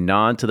and a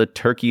nod to the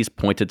turkey's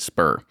pointed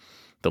spur.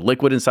 The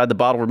liquid inside the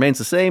bottle remains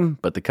the same,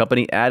 but the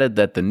company added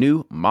that the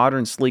new,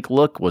 modern, sleek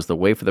look was the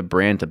way for the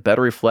brand to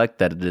better reflect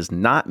that it is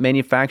not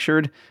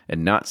manufactured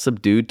and not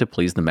subdued to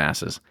please the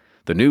masses.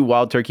 The new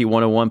Wild Turkey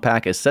 101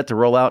 pack is set to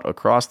roll out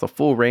across the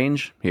full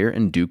range here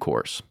in due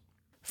course.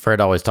 Fred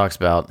always talks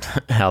about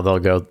how they'll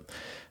go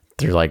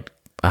through like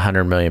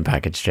 100 million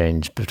package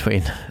change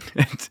between.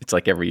 It's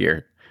like every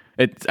year.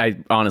 I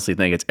honestly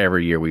think it's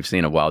every year we've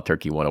seen a Wild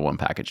Turkey 101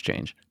 package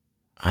change.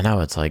 I know.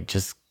 It's like,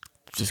 just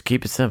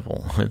keep it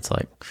simple. It's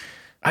like,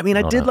 I mean,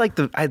 I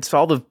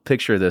saw the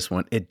picture of this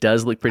one. It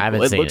does look pretty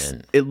cool.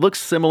 It looks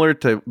similar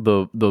to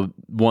the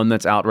one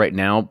that's out right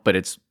now, but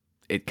it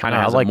kind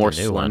of has a more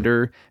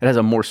slender. It has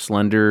a more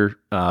slender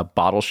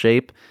bottle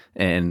shape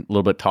and a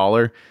little bit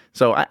taller.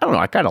 So I don't know.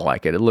 I kind of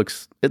like it.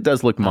 It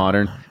does look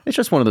modern. It's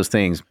just one of those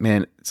things,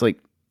 man. It's like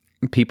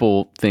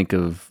people think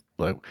of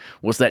like,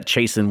 what's that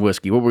chasing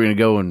whiskey? What we're gonna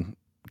go and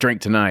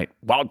drink tonight?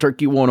 Wild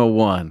Turkey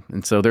 101.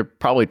 And so they're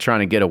probably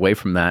trying to get away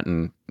from that,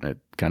 and it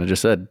kind of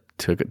just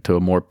took it to a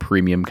more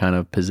premium kind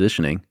of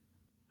positioning.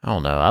 I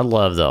don't know. I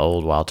love the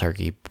old Wild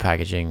Turkey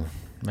packaging.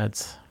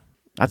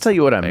 I'll tell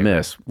you what I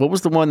miss. What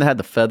was the one that had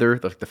the feather,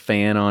 the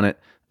fan on it?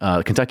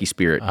 Kentucky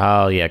Spirit.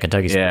 Oh yeah,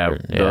 Kentucky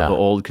Spirit. Yeah, the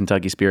old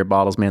Kentucky Spirit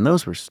bottles, man.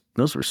 Those were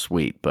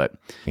sweet, but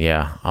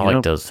yeah, I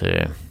like those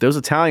too. Those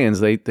Italians,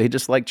 they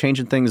just like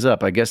changing things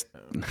up. I guess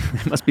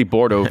they must be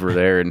bored over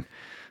there, and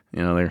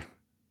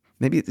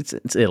maybe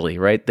it's Italy,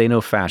 right? They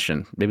know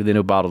fashion. Maybe they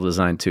know bottle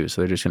design too,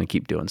 so they're just going to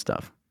keep doing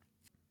stuff.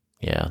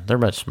 Yeah, they're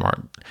much smart.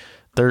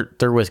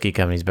 Their whiskey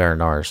company's better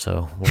than ours,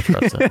 so we'll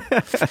trust them.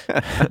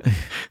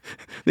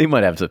 They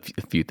might have a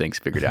few things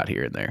figured out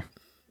here and there.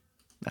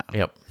 No.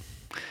 Yep.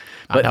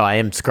 But I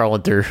am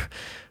scrolling through.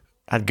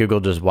 I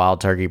Googled just Wild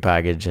Turkey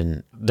package,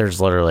 and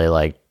there's literally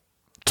like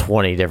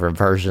 20 different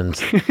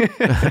versions.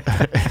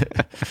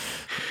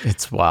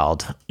 It's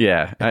wild.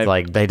 Yeah. It's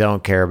like they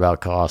don't care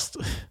about cost.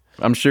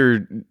 I'm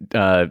sure,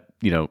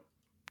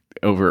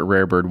 over at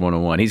Rare Bird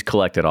 101, he's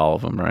collected all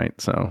of them, right?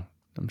 So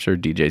I'm sure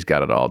DJ's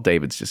got it all.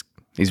 David's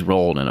he's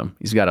rolled in them.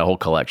 He's got a whole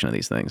collection of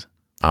these things.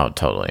 Oh,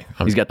 totally.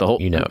 He's got the whole,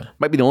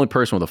 might be the only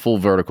person with a full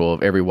vertical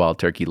of every Wild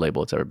Turkey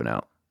label that's ever been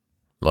out.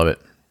 Love it.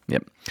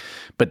 Yep.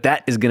 But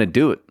that is going to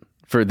do it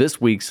for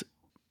This Week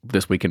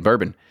in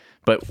Bourbon.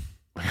 But,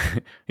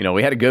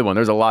 we had a good one.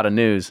 There's a lot of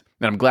news.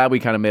 And I'm glad we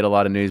kind of made a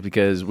lot of news,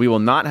 because we will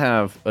not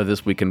have a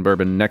This Week in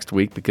Bourbon next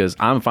week, because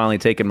I'm finally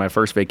taking my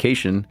first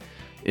vacation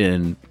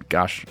in,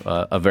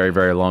 a very,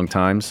 very long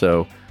time.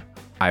 So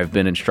I've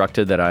been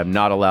instructed that I'm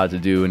not allowed to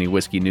do any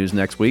whiskey news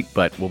next week,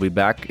 but we'll be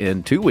back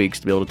in 2 weeks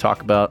to be able to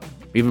talk about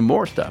even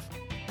more stuff.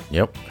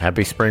 Yep.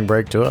 Happy spring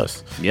break to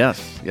us.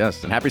 Yes.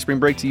 And happy spring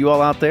break to you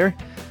all out there.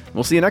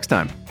 We'll see you next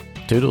time.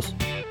 Toodles.